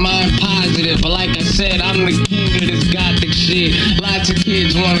keep my mind positive. But like I said, I'm the king of this gothic shit. Lots of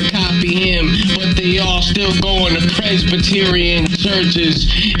kids wanna copy him, but they all still going to Presbyterian churches.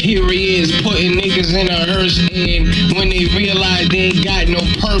 Here he is, putting niggas in a hearse, and when they realize they ain't got no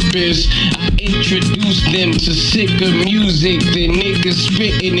purpose, I introduce them to sicker music than niggas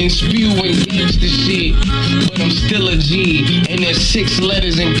spitting and spewing gangsta shit. But I'm still a G, and there's 6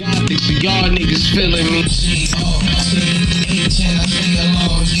 letters in Gothic, so y'all niggas feeling me.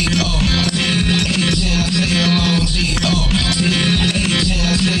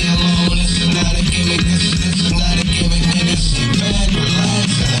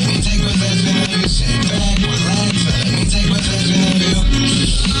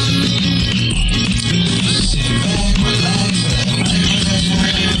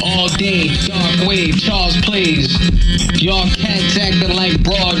 All day, dark wave, Charles plays. Y'all cats acting like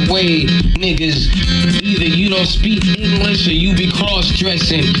Broadway niggas. Either you don't speak English or you be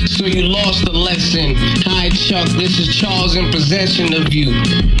cross-dressing, so you lost the lesson. Hi Chuck, this is Charles in possession of you.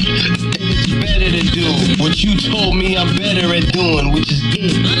 It's better to do what you told me I'm better at doing, which is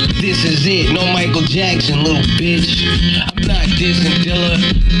it. This is it. No Michael Jackson, little bitch. I'm not dissing Dilla.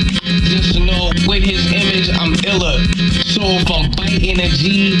 Just know with his image, I'm iller. So if I'm biting a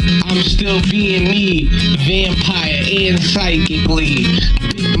G, I'm still being me. Vampire and psychically.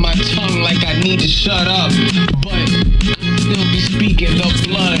 Bit my tongue like I need to shut up, but I still be speaking the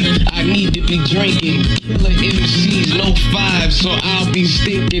blood. I need to be drinking. Killer MCs, no 5, so I'll be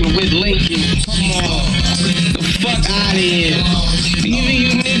stinking with Lincoln. Come on, the fuck out of here. Even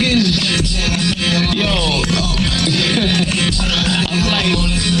you niggas, yo. I'm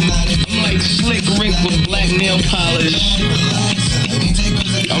like Slick Rick with black nail polish.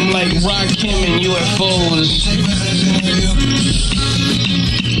 I'm like Rakim and UFOs.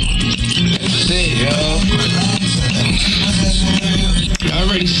 That's it, yo. I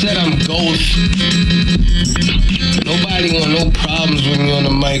already said I'm ghost. Nobody want no problems with me on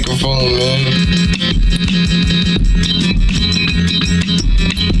the microphone, man.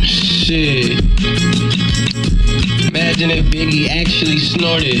 Shit. Imagine if Biggie actually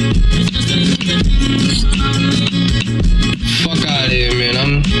snorted. Fuck out of here, man.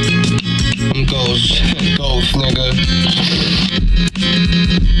 I'm ghost. Ghost, nigga.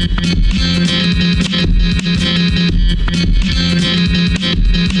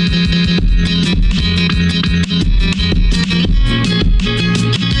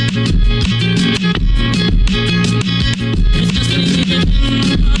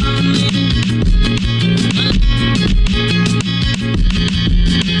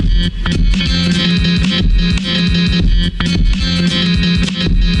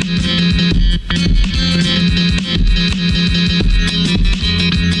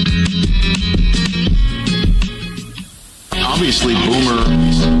 Obviously, Boomer.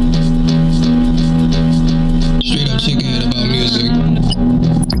 Straight up chickenhead about music.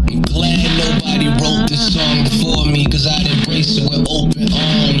 I'm glad nobody wrote this song before me, cause I'd embrace it with open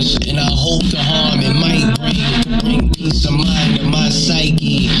arms. And I hope the harm it might bring peace of mind to my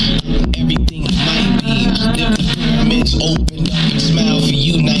psyche. Everything might be if the pyramids opened up and smiled for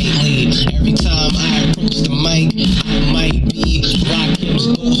you nightly. Every time I approach the mic, I might be Rakim's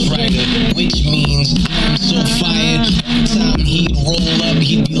ghostwriter, which means I'm so fired. Every time he'd roll up,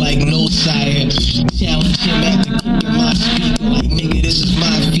 he'd be like, no sire. Challenge him after kicking my speaker like, nigga, this is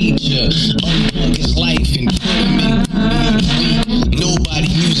my feature. Unplug his life and put him in the week. Nobody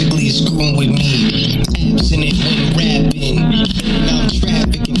musically is screwing with me. Abstinent when rapping, and I'm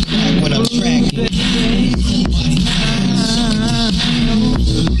trafficking crack when I'm tracking. Nobody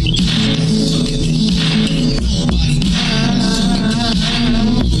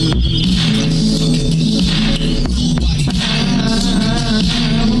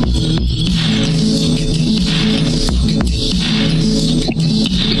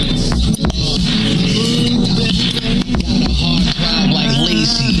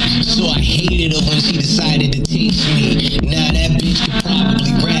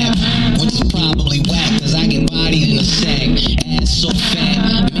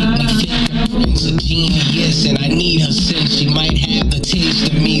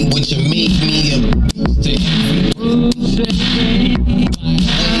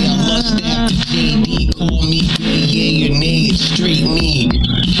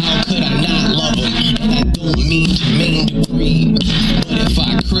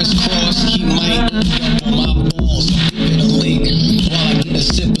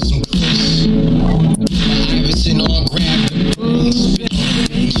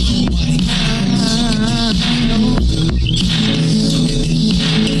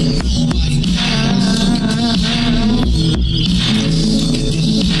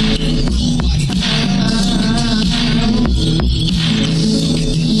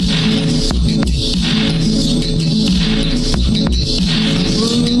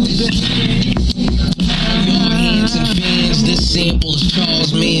was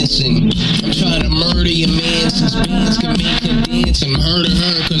Charles Manson. I'm trying to murder your man since bands can make her dance and murder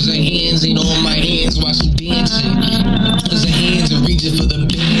her cause her hands ain't on my hands while she dancing. Cause her hands are reaching for the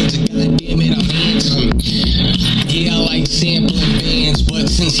bands and goddamn it, I'm handsome. Yeah, I like sampling bands, but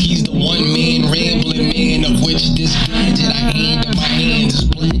since he's the one man rambling man of which this gadget I hand in my hands is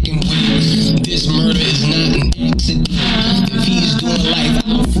black and white, this murder is not an accident. If he's doing life,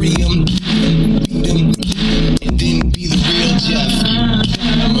 I'll free him, beat him, and then be the real Jeff.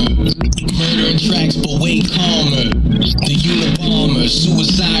 Murdering tracks, but way calmer. The Unabomber,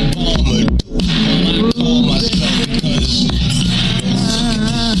 suicide bomber. While I call myself because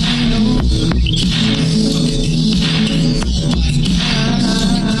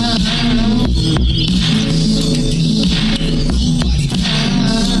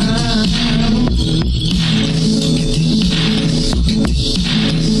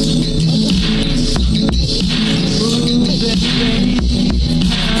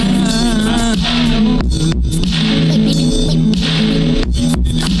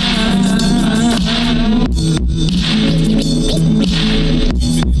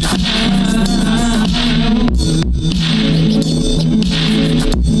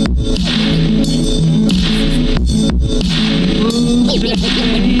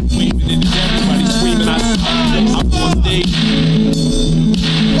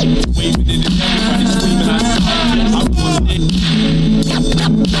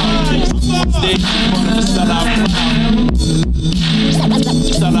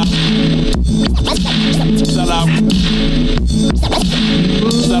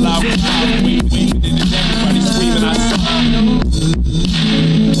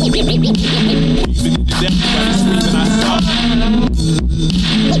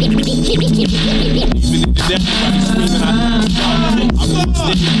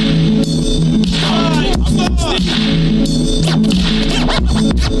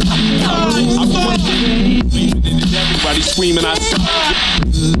screaming, I stop.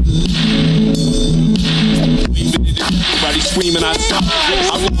 Everybody screaming, I stop.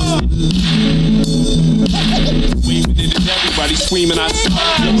 Waving it and everybody screaming, I stop.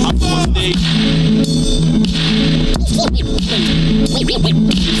 I'm on stage.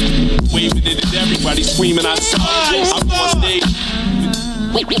 Waving it and everybody screaming, I stop. I'm on stage.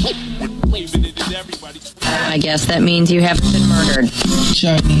 Waving it and everybody. I guess that means you haven't been murdered.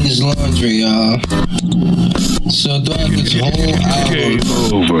 Chinese laundry, y'all. So throughout this whole album,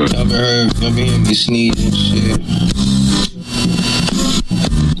 y'all been hearing me sneeze and shit.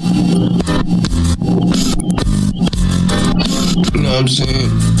 You know what I'm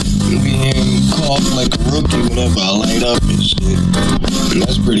saying? You be hearing me cough like a rookie whenever I light up and shit. And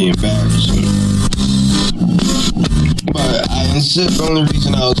that's pretty embarrassing. But I insist the only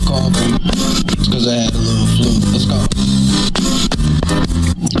reason I was coughing is because I had a little flu. Let's go.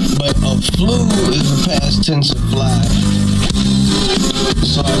 But a flu is a past tense of fly.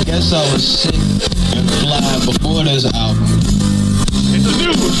 So I guess I was sick and fly before this album. It's a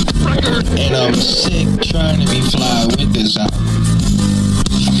new record. And I'm sick trying to be fly with this album.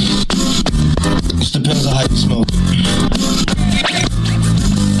 It depends on how you smoke it.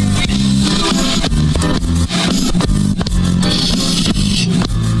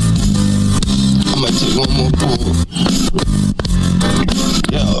 I'm gonna take one more pull.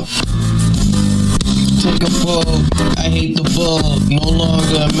 Yo. Take a pull. I hate the bull. No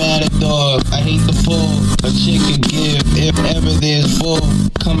longer a matador. I hate the pull. A chick could give if ever there's bull.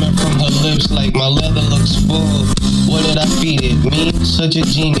 Coming from her lips like my leather looks full. What did I feed it? Me? Such a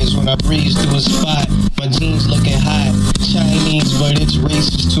genius when I breeze through a spot. My jeans looking hot. Chinese, but it's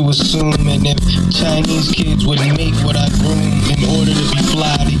racist to assume. And if Chinese kids would make what I groom in order to be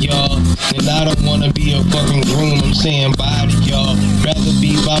fly to y'all, then I don't wanna be a fucking groom. I'm saying bye to y'all. Rather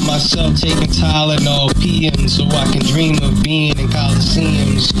be by myself taking Tylenol, peeing so I can dream of being in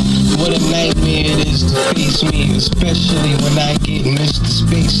Coliseums. What a nightmare it is to face me, especially when I get Mr.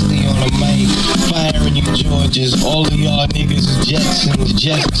 Spacely on a mic, firing you Georges. All of y'all niggas is Jetsons, and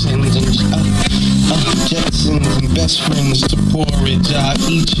Jetsons and best friends to porridge. I'll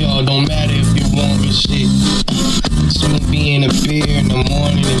eat y'all, don't matter if you're warm and shit. It's me being a beer in the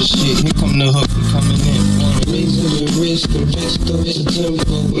morning and shit. Here come the hook, I'm coming in. Raising the wrist, the pistol is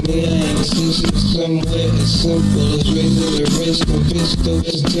tempo. Me, I ain't assisting somewhere as simple as raising the wrist, the pistol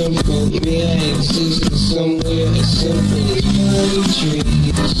is tempo. Me, I ain't assisting somewhere as simple as pine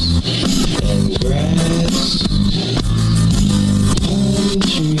trees and grass. Pine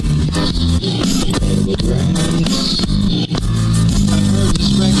trees and grass. I heard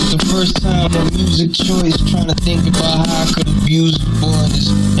this record the first time on Music Choice, trying to think about how I could abuse the boys.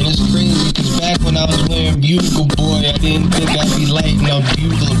 And it's crazy, cause back back when I was wearing Bugle, boy. I didn't think I'd be lighting up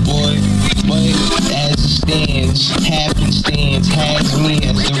Bugler, boy. But as it stands, happenstance has me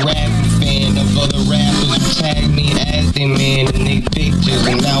as the rapping fan of other rappers who tag me as their man in their pictures,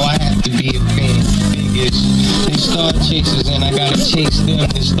 and now I have to be a fan. Biggest, they star chasers and I gotta chase them.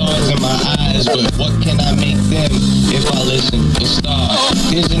 The stars in my eyes, but what can I make them if I listen to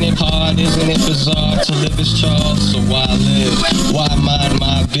stars? Isn't it hard? Isn't it bizarre to live as Charles? So why live? Why mind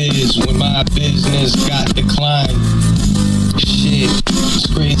my biz when my business got declined? Shit, it's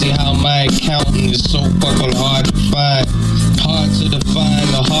crazy how my accountant is so fucking hard to find. Hard to define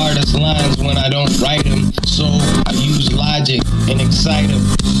the hardest lines when I don't write them. So I use logic and excite them.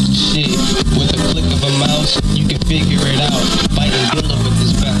 Shit, with a click of a mouse, you can figure it out. Fighting Dilla with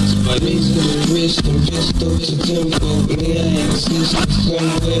this bounce, but raising the wrist and pistol to tempo. May I exist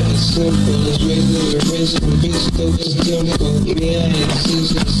somewhere as simple as raising the wrist and pistol to tempo. May I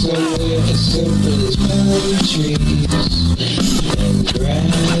exist somewhere as simple as palm trees and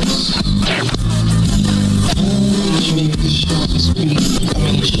grass. Short and sweet,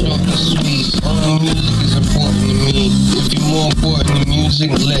 short and sweet. All music is important to me. If you're more important than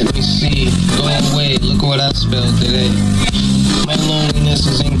music, let me see. Go away, look what I spelled today. My loneliness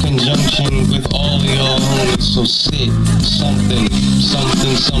is in conjunction with all of y'all homies, so sit. Something,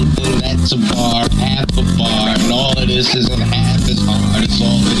 that's a bar, half a bar. And all of this isn't half as hard as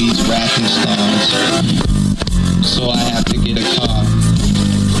all of these rapping stars. So I have to get a car.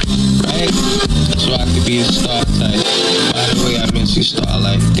 Right? So I could be a star type. By the way, I miss you,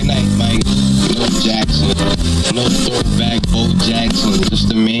 Starlight. Good night, Mike. No Jackson. No throwback Bo Jackson.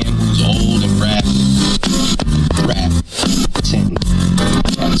 Just a man who's old and rapping. Rap. 10.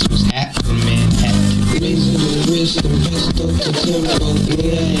 That's what's happening, man. Raising the wrist and pistol to tempo.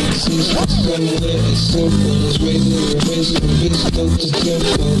 May I exist somewhere as simple as raising the wrist and pistol to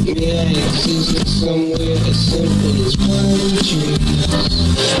tempo. May I exist somewhere as simple as palm trees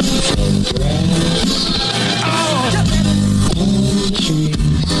and grass. Palm trees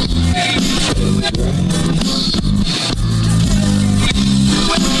and grass.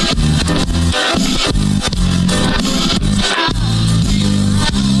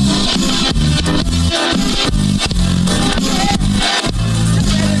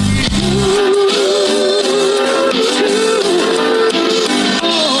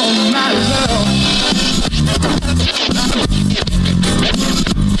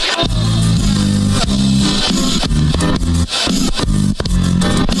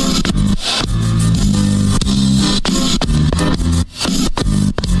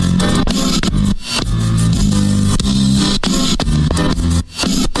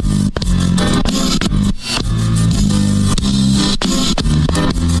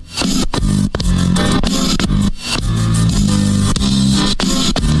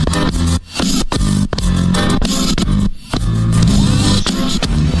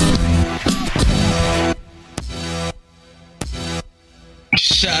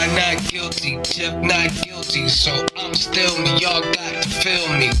 Shot not guilty, Jeff not guilty, so I'm still me, y'all got to feel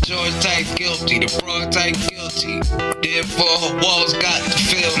me. George type guilty, the frog type guilty, therefore her walls got to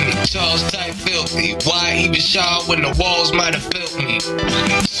feel me. Charles type filthy, why even shy when the walls might have built me?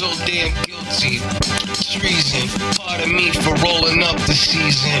 So damn guilty, treason, pardon me for rolling up the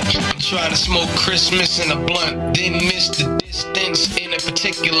season. I'm trying to smoke Christmas in a blunt, then miss the distance in a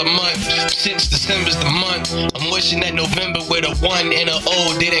particular month. Since December's the month, I'm wishing that November with a 1 and a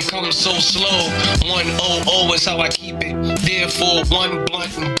O didn't come so slow. 100 is how I keep it. Therefore, one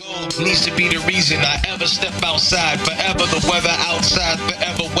blunt and go needs to be the reason I ever step outside. Forever the weather outside,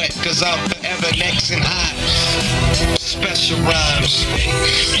 forever wet, cause I'm forever next and hot. Special rhymes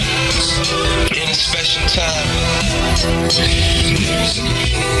in a special time.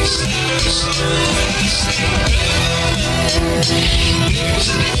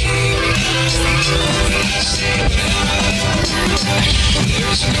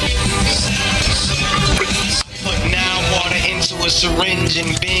 Put now water into a syringe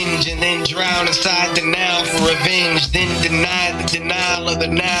and binge, and then drown inside the now for revenge. Then deny the denial of the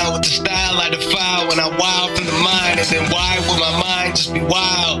now with the style I defile when I wild from the mind. And then why would my mind just be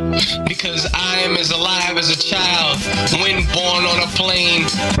wild? Because I am as alive as a child when born on a plane,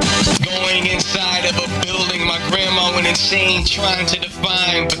 going inside of a building. My grandma went insane trying to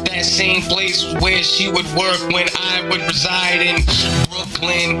define, but that same place was where she would work when I would reside in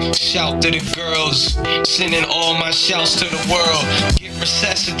Brooklyn. Shout to the girls, sending all my shouts to the world. Get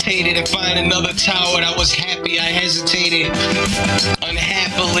resuscitated and find another tower. I was happy I hesitated.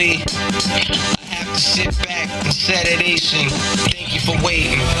 Unhappily, I have to sit back and sedation. Thank you for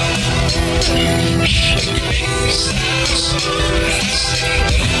waiting.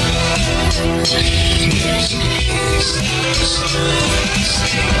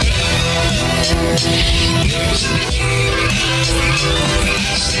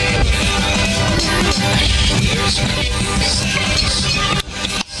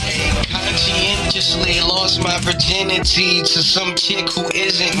 Conscientiously lost my virginity to some chick who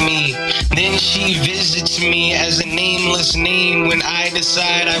isn't me. Then she visits me as a nameless name when I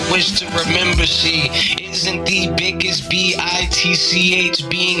decide I wish to remember she isn't the biggest bitch,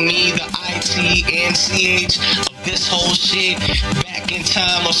 being me the IT and CH of this whole shit. Back in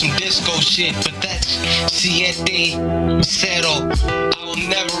time on some disco shit, but that's siete cero. I will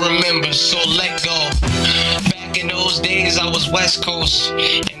never remember, so let go. Back in those days I was West Coast,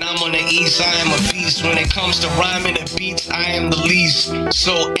 and I'm on the East. I am a beast. When it comes to rhyming the beats, I am the least.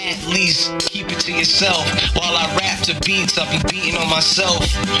 So at least keep it to yourself. While I rap to beats, I'll be beating on myself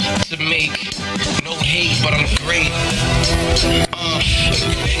to make no hate, but I'm great.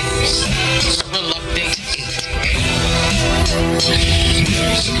 Reluctant to eat.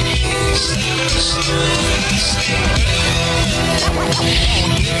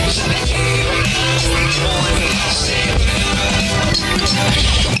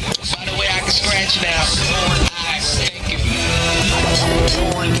 By the way, I can scratch now. Alright, thank you.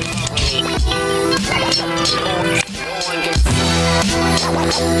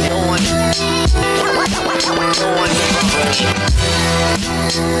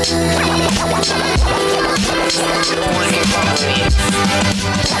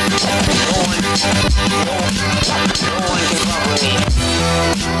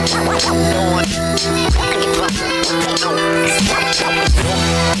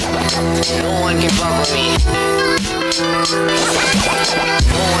 No one can fuck with me.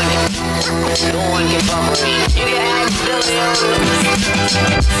 No one can fuck with me. You can ask Billy on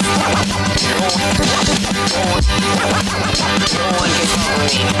No one can fuck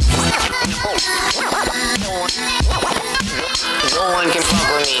with me. No one can fuck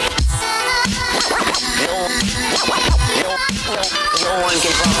with me. No one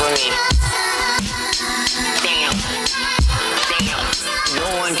can fuck with me. Damn. No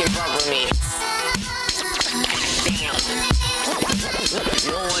one can fuck with me. Damn.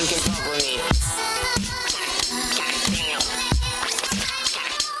 No one can fuck with me. Damn.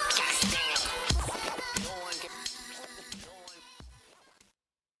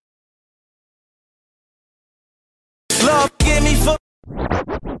 Love, give me for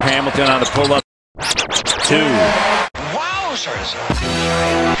Hamilton on the pull-up. 2. Wowzers!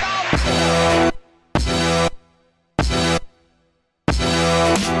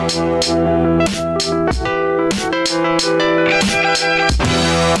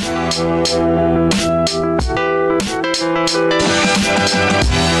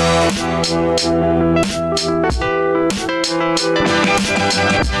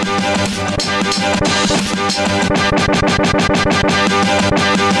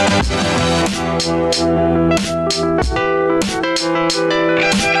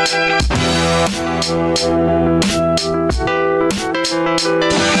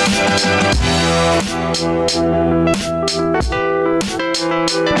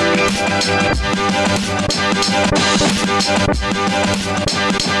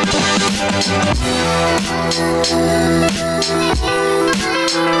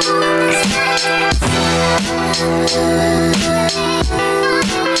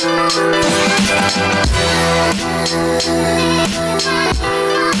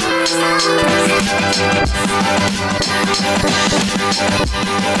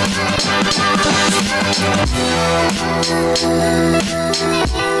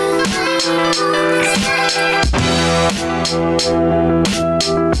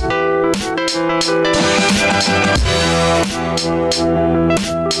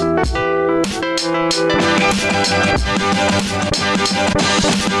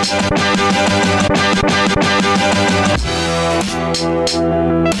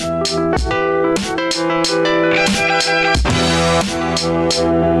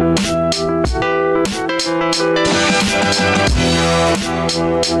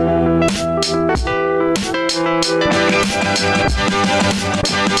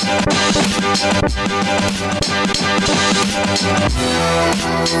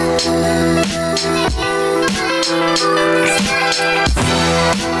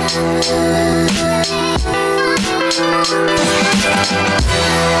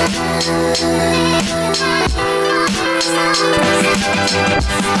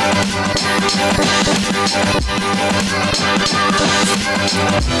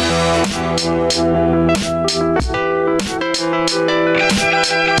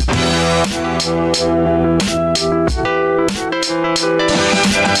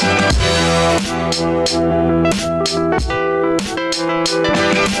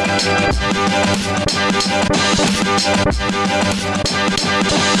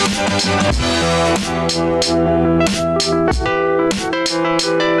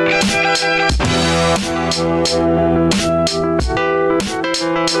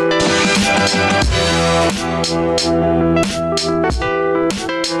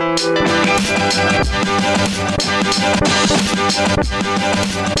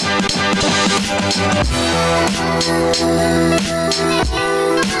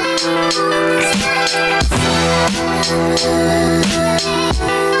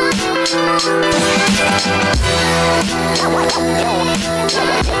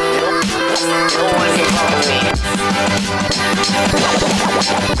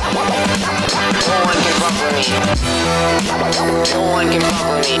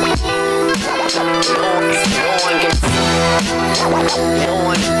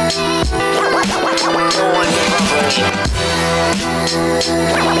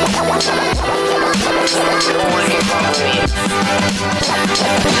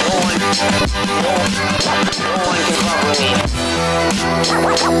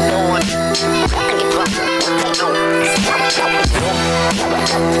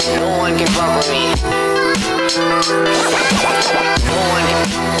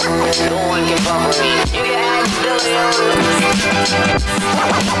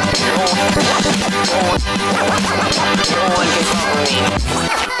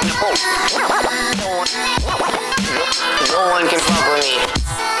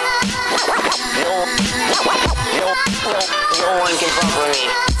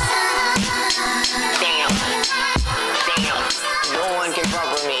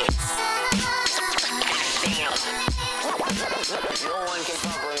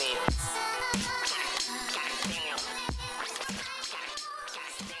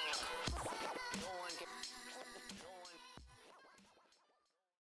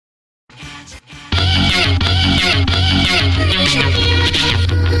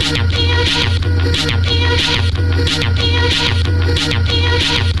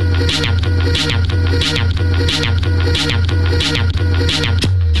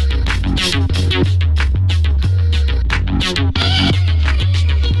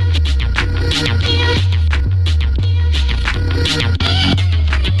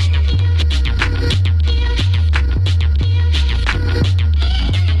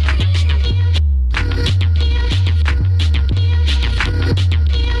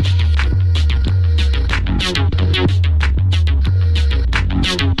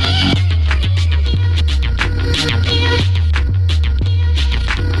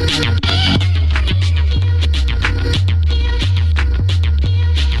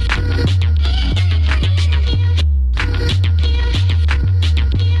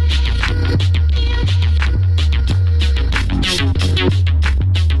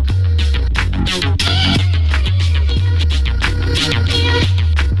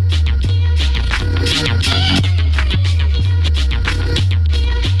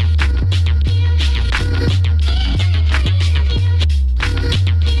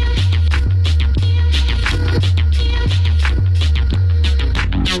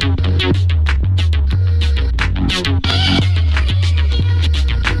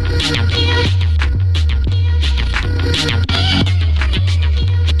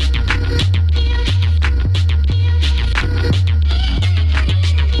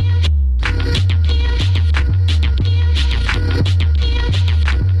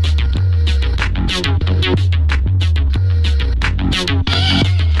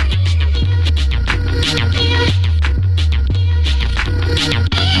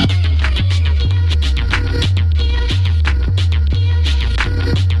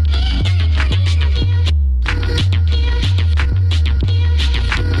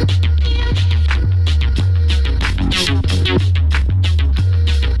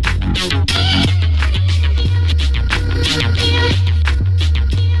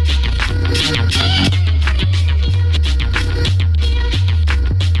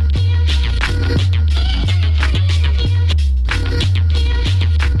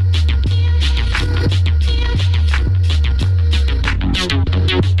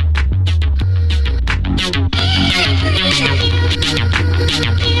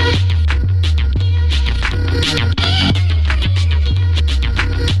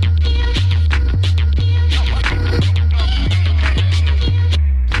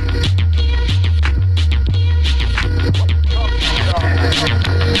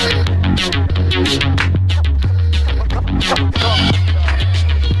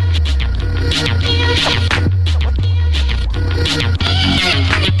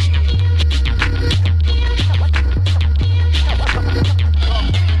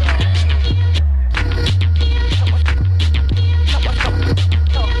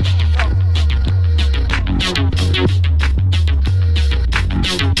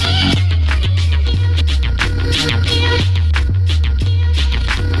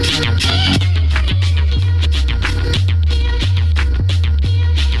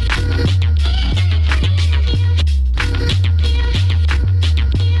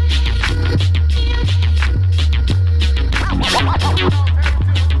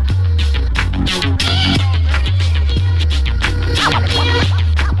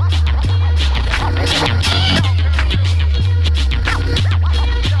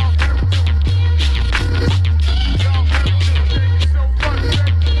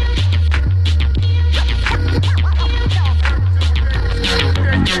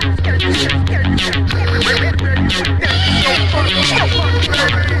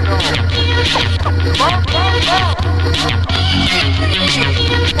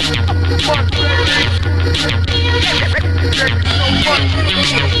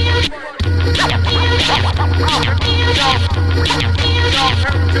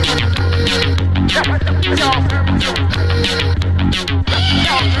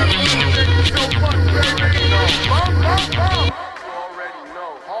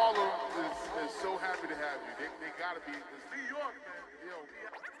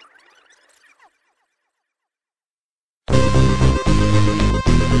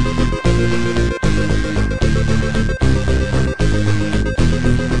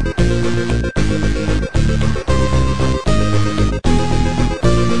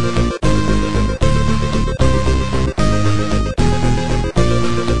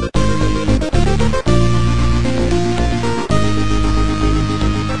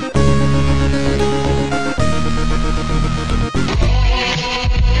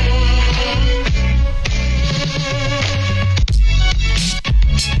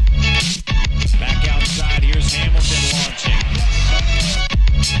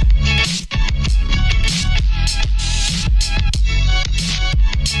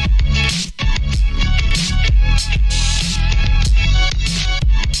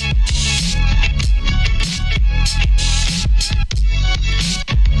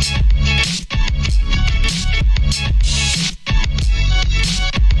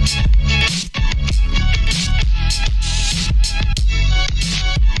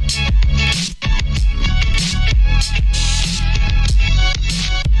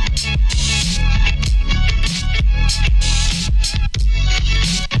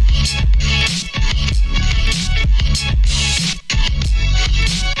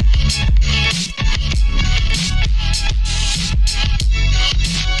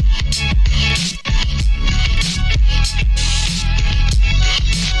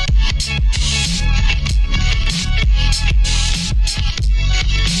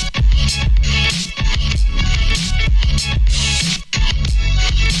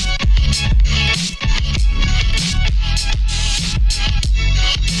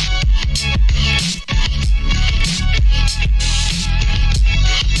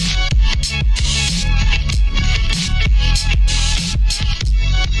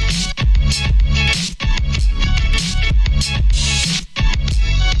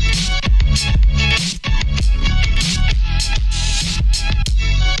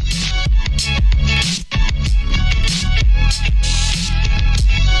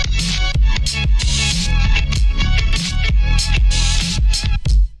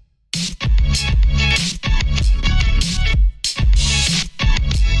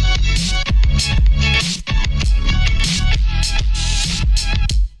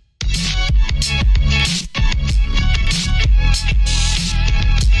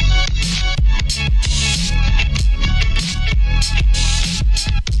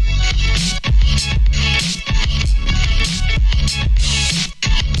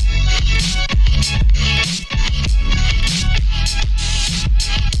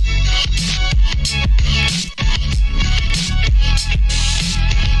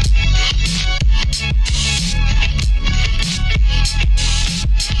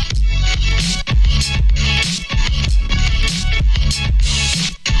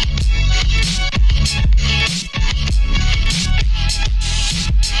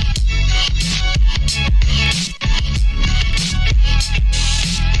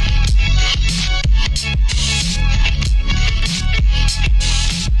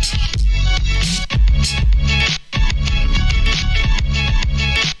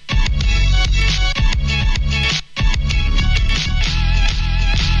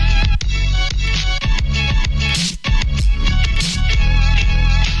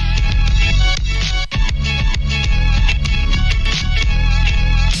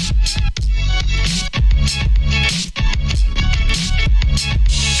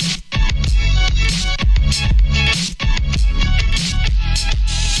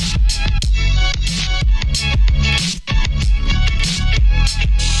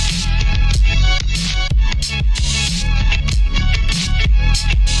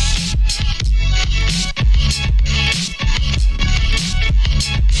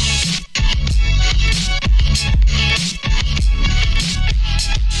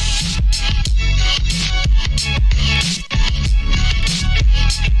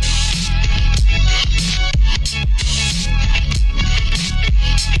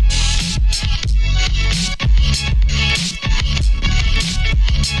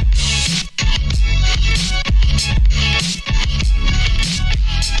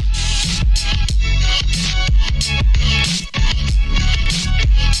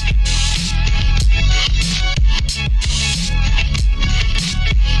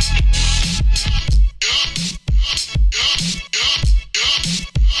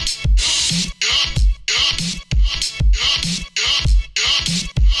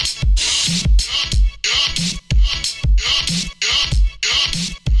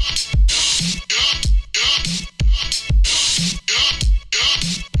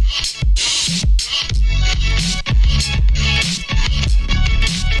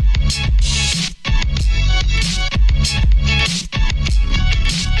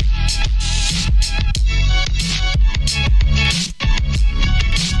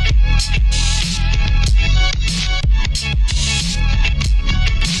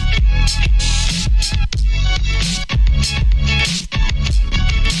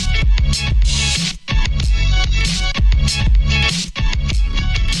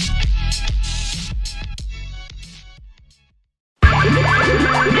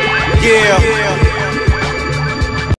 Yeah.